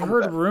Konami would have heard fun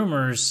with that.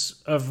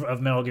 rumors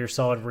of Metal Gear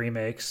Solid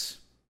remakes.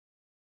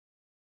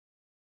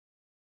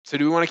 So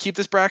do we want to keep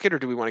this bracket or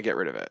do we want to get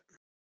rid of it?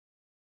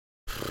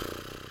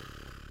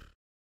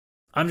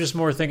 I'm just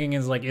more thinking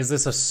is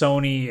this a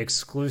Sony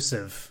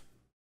exclusive?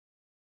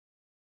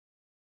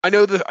 I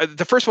know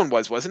the first one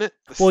wasn't it?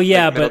 Well,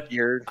 yeah, like Metal but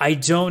Gear. I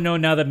don't know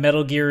now that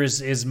Metal Gear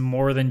is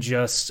more than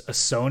just a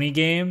Sony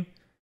game.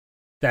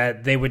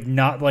 That they would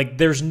not, like,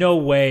 there's no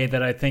way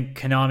that I think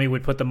Konami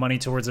would put the money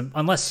towards them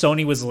unless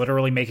Sony was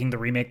literally making the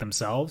remake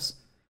themselves.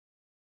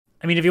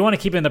 I mean, if you want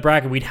to keep it in the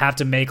bracket, we'd have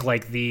to make,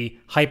 like, the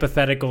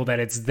hypothetical that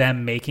it's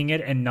them making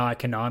it and not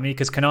Konami,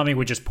 because Konami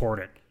would just port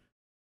it.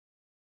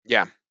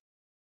 Yeah.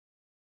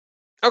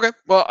 Okay.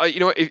 Well,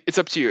 you know what? It's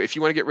up to you. If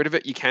you want to get rid of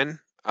it, you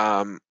can.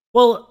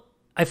 Well,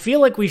 I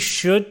feel like we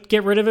should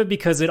get rid of it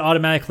because it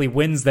automatically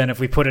wins then if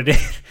we put it in.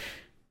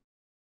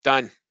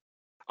 Done.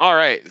 All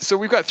right. So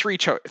we've got three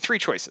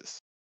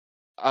choices.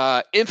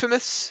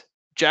 Infamous,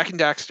 Jak and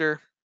Daxter,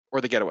 or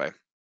The Getaway.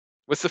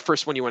 What's the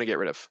first one you want to get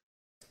rid of?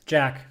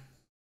 Jak.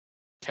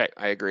 Okay,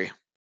 I agree.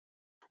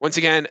 Once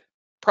again,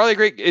 probably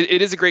great.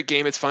 It is a great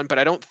game. It's fun, but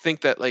I don't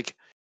think that like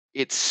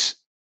it's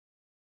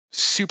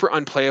super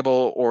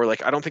unplayable or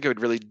like I don't think it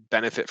would really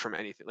benefit from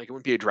anything. Like it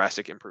wouldn't be a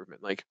drastic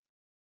improvement. Like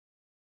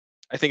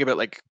I think about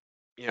like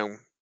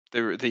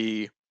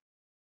the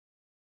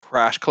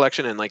Crash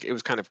collection and like it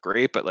was kind of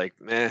great, but like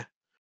meh.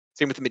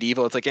 Same with the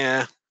Medieval. It's like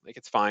like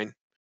it's fine.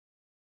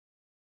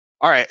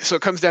 All right, so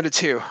it comes down to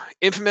two: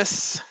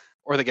 Infamous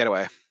or The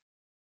Getaway.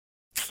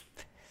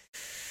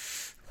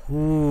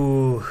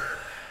 Ooh.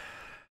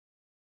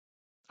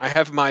 I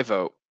have my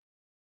vote.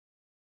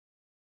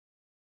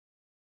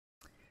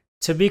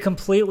 To be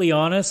completely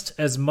honest,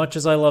 as much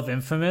as I love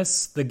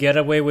Infamous, The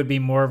Getaway would be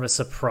more of a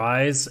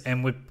surprise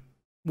and would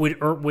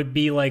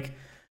be like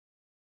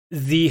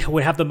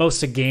would have the most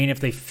to gain if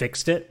they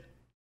fixed it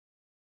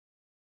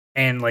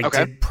and like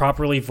did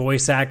properly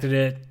voice acted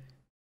it,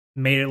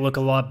 made it look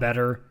a lot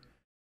better.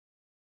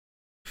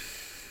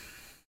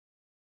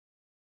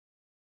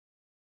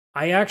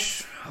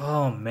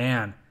 Oh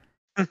man.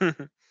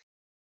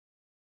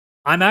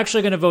 I'm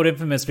actually going to vote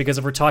Infamous because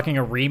if we're talking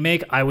a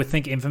remake, I would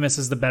think Infamous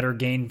is the better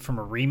game from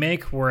a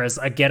remake, whereas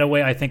a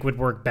Getaway I think would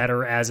work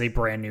better as a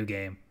brand new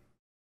game.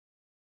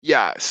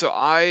 Yeah, so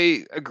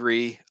I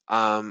agree.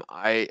 I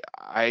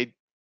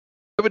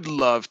would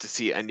love to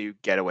see a new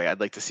Getaway. I'd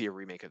like to see a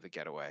remake of The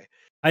Getaway.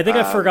 I think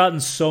I've forgotten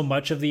so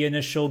much of the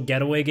initial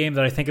Getaway game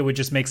that I think it would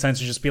just make sense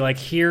to just be like,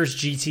 here's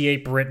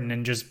GTA Britain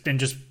and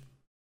just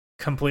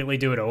completely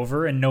do it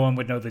over, and no one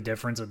would know the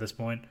difference at this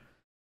point.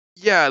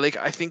 Yeah, like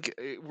I think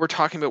we're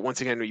talking about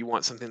once again, you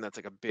want something that's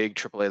like a big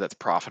AAA that's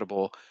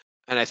profitable,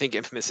 and I think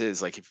Infamous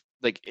is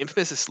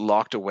Infamous is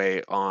locked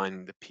away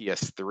on the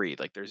PS3.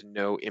 Like there's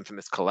no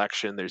Infamous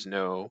collection. There's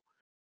no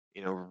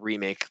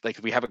remake. Like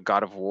we have a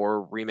God of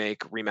War remake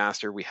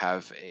remaster. We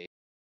have a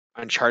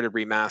Uncharted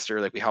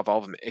remaster. Like we have all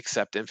of them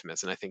except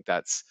Infamous, and I think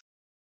that's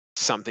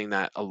something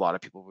that a lot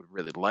of people would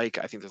really like.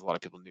 I think there's a lot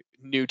of people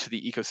new to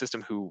the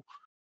ecosystem who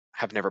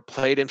have never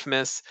played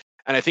Infamous.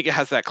 And I think it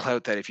has that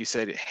clout that if you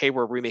said, hey,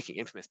 we're remaking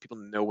Infamous, people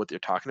know what they're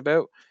talking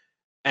about.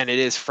 And it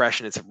is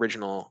fresh and it's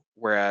original.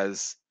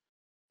 Whereas,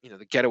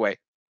 The Getaway,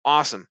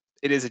 awesome.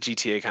 It is a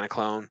GTA kind of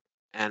clone.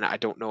 And I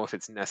don't know if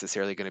it's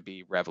necessarily going to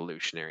be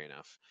revolutionary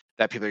enough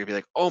that people are going to be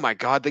like, oh my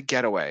God, The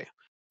Getaway.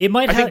 It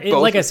might have,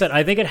 like I said,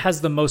 I think it has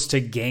the most to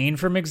gain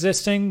from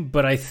existing,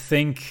 but I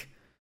think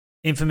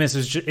Infamous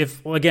is,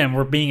 if again,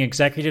 we're being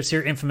executives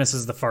here, Infamous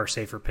is the far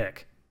safer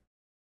pick.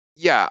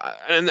 Yeah.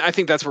 And I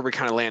think that's where we're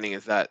kind of landing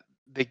is that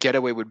The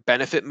Getaway would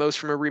benefit most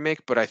from a remake,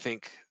 but I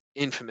think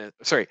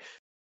The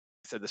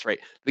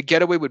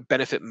Getaway would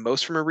benefit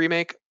most from a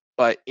remake,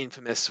 but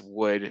Infamous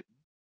would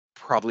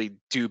probably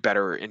do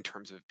better in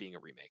terms of being a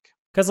remake.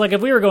 Because like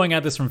if we were going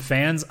at this from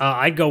fans,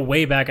 I'd go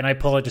way back and I'd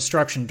pull a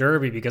Destruction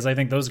Derby because I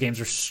think those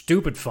games are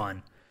stupid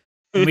fun.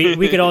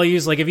 We could all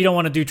use, like, if you don't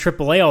want to do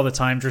AAA all the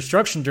time,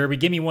 Destruction Derby,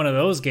 give me one of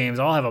those games.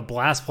 I'll have a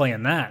blast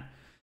playing that.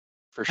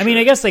 For sure. I mean,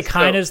 I guess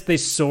they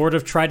sort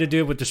of tried to do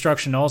it with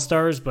Destruction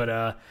All-Stars,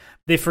 but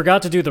they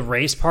forgot to do the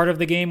race part of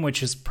the game,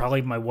 which is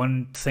probably my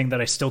one thing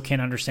that I still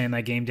can't understand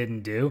that game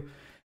didn't do.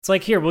 It's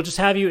like, here, we'll just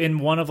have you in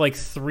one of like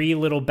 3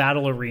 little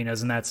battle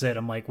arenas and that's it.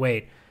 I'm like,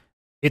 wait,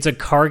 it's a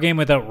car game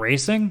without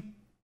racing?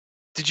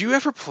 Did you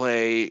ever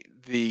play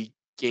the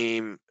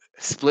game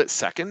Split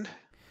Second?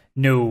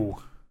 No.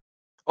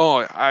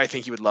 Oh, I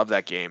think you would love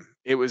that game.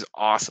 It was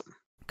awesome.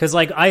 Because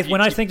like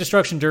when I think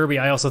Destruction Derby,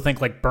 I also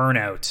think like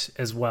Burnout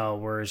as well,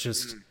 where it's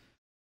just.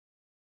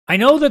 I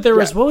know that there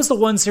was, what was the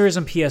one series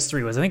on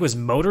PS3? I think it was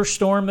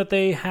MotorStorm that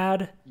they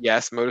had.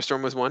 Yes,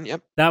 MotorStorm was one.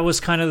 Yep. That was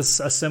kind of a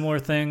similar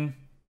thing.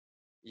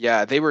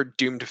 Yeah, they were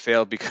doomed to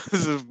fail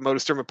because of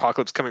MotorStorm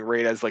Apocalypse coming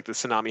right as like the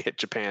tsunami hit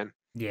Japan.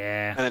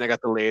 Yeah. And then it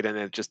got delayed, and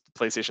it just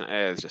PlayStation.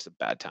 It was just a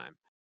bad time.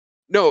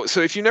 No, so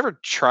if you never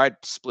tried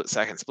Split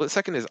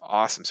Second is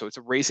awesome. So it's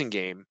a racing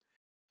game,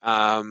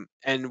 and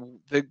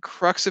the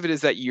crux of it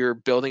is that you're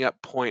building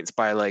up points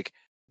by like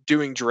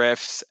doing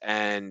drifts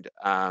and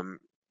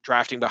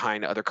drafting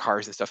behind other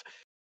cars and stuff,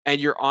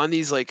 and you're on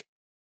these like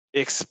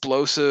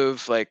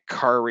explosive like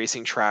car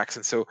racing tracks,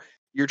 and so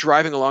you're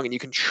driving along and you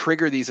can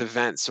trigger these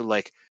events. So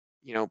like,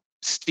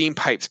 steam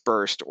pipes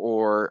burst,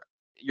 or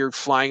you're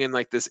flying in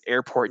like this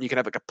airport and you can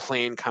have like a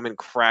plane come and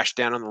crash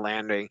down on the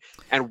landing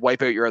and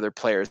wipe out your other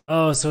players.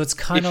 Oh, so it's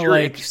kind of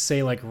like,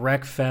 say, like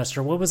Wreckfest,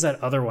 or what was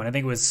that other one? I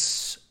think it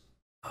was,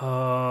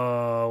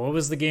 what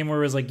was the game where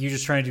it was like you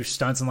just trying to do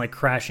stunts and like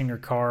crashing your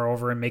car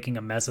over and making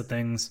a mess of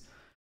things?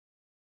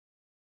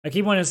 I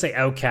keep wanting to say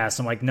Outcast.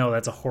 I'm like, no,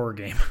 that's a horror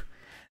game.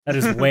 That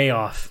is way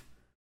off.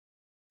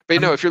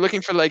 But if you're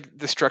looking for like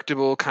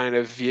destructible kind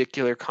of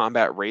vehicular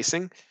combat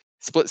racing,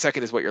 Split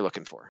Second is what you're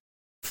looking for.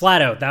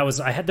 Flat Out.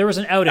 There was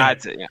an out.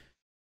 That's it. Yeah.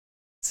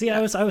 See, yeah.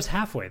 I was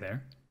halfway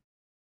there.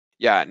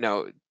 Yeah.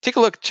 No. Take a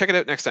look. Check it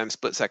out next time.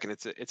 Split Second.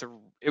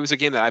 It was a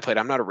game that I played.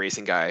 I'm not a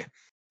racing guy,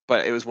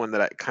 but it was one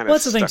that I kind of. Well,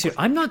 that's the thing too.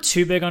 I'm not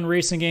too big on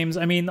racing games.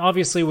 I mean,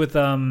 obviously with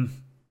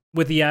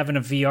the advent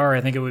of VR,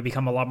 I think it would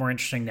become a lot more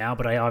interesting now.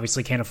 But I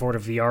obviously can't afford a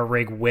VR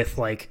rig with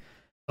like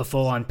a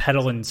full-on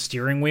pedal and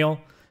steering wheel,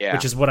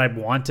 which is what I'd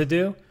want to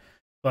do.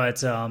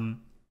 But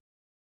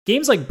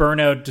games like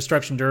Burnout,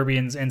 Destruction Derby,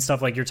 and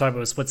stuff like you're talking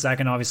about, Split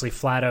Second, obviously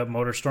Flat Out,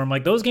 MotorStorm,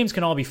 like those games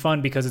can all be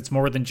fun because it's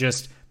more than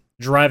just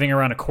driving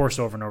around a course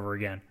over and over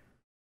again.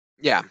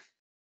 Yeah,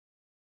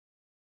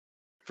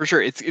 for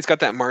sure. It's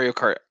got that Mario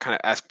Kart kind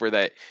of aspect where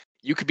that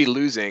you could be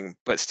losing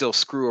but still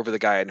screw over the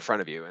guy in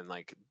front of you, and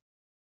like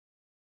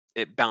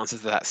it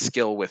balances that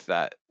skill with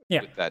that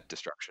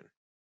destruction.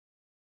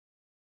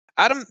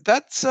 Adam,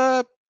 that's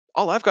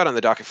all I've got on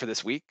the docket for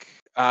this week.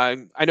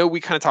 I know we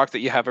kind of talked that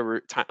you have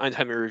a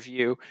untimely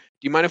review. Do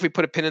you mind if we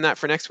put a pin in that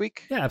for next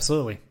week? Yeah,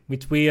 absolutely.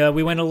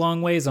 We went a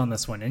long ways on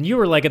this one, and you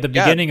were like at the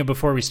beginning of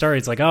before we started,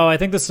 it's like, oh, I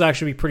think this will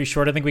actually be pretty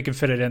short. I think we can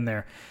fit it in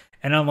there,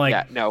 and I'm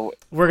like, no,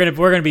 we're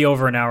gonna be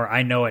over an hour.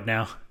 I know it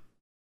now.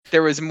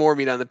 There was more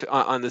meat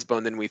on this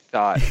bone than we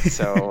thought,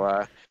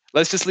 so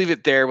let's just leave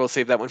it there. We'll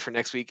save that one for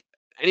next week.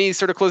 Any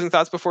sort of closing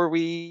thoughts before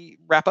we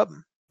wrap up?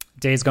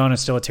 Days Gone is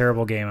still a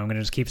terrible game. I'm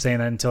gonna just keep saying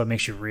that until it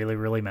makes you really,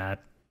 really mad.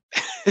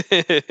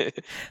 Okay,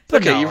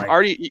 no, you've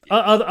already.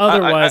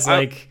 Otherwise,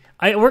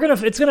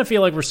 it's gonna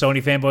feel like we're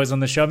Sony fanboys on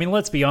the show. I mean,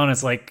 let's be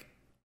honest. Like,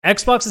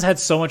 Xbox has had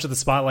so much of the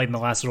spotlight in the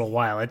last little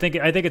while. I think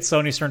it's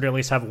Sony's turn to at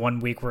least have one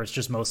week where it's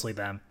just mostly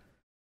them.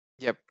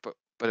 Yeah, but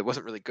it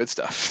wasn't really good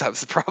stuff. That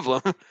was the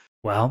problem.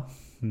 Well,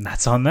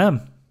 that's on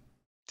them.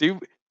 Do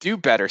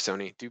better,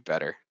 Sony. Do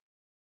better.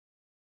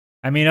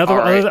 I mean,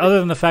 other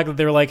than the fact that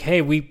they're like,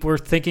 hey, we're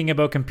thinking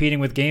about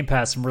competing with Game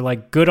Pass, and we're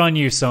like, good on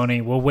you,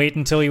 Sony. We'll wait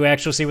until you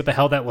actually see what the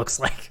hell that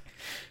looks like.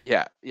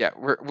 Yeah,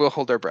 we'll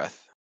hold our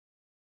breath.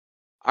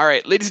 All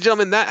right, ladies and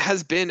gentlemen, that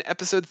has been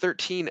episode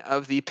 13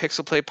 of the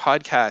Pixel Play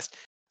podcast.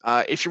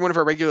 If you're one of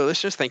our regular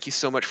listeners, thank you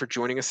so much for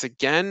joining us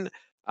again.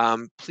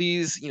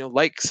 Please,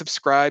 like,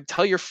 subscribe,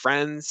 tell your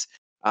friends.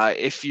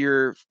 If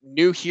you're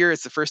new here,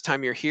 it's the first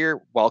time you're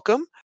here,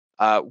 welcome.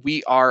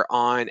 We are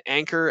on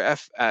Anchor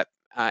FM/Pixel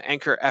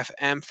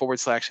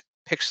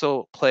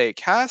Play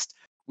Cast.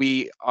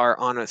 We are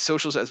on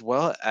socials as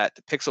well at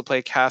Pixel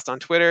Play Cast on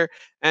Twitter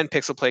and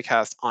Pixel Play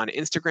Cast on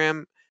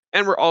Instagram.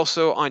 And we're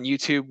also on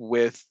YouTube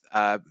with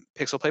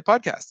Pixel Play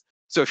Podcast.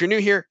 So if you're new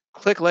here,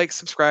 click like,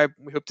 subscribe.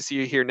 We hope to see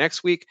you here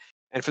next week.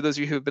 And for those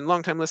of you who have been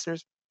longtime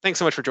listeners, thanks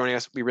so much for joining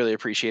us. We really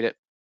appreciate it.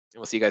 And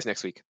we'll see you guys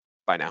next week.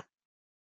 Bye now.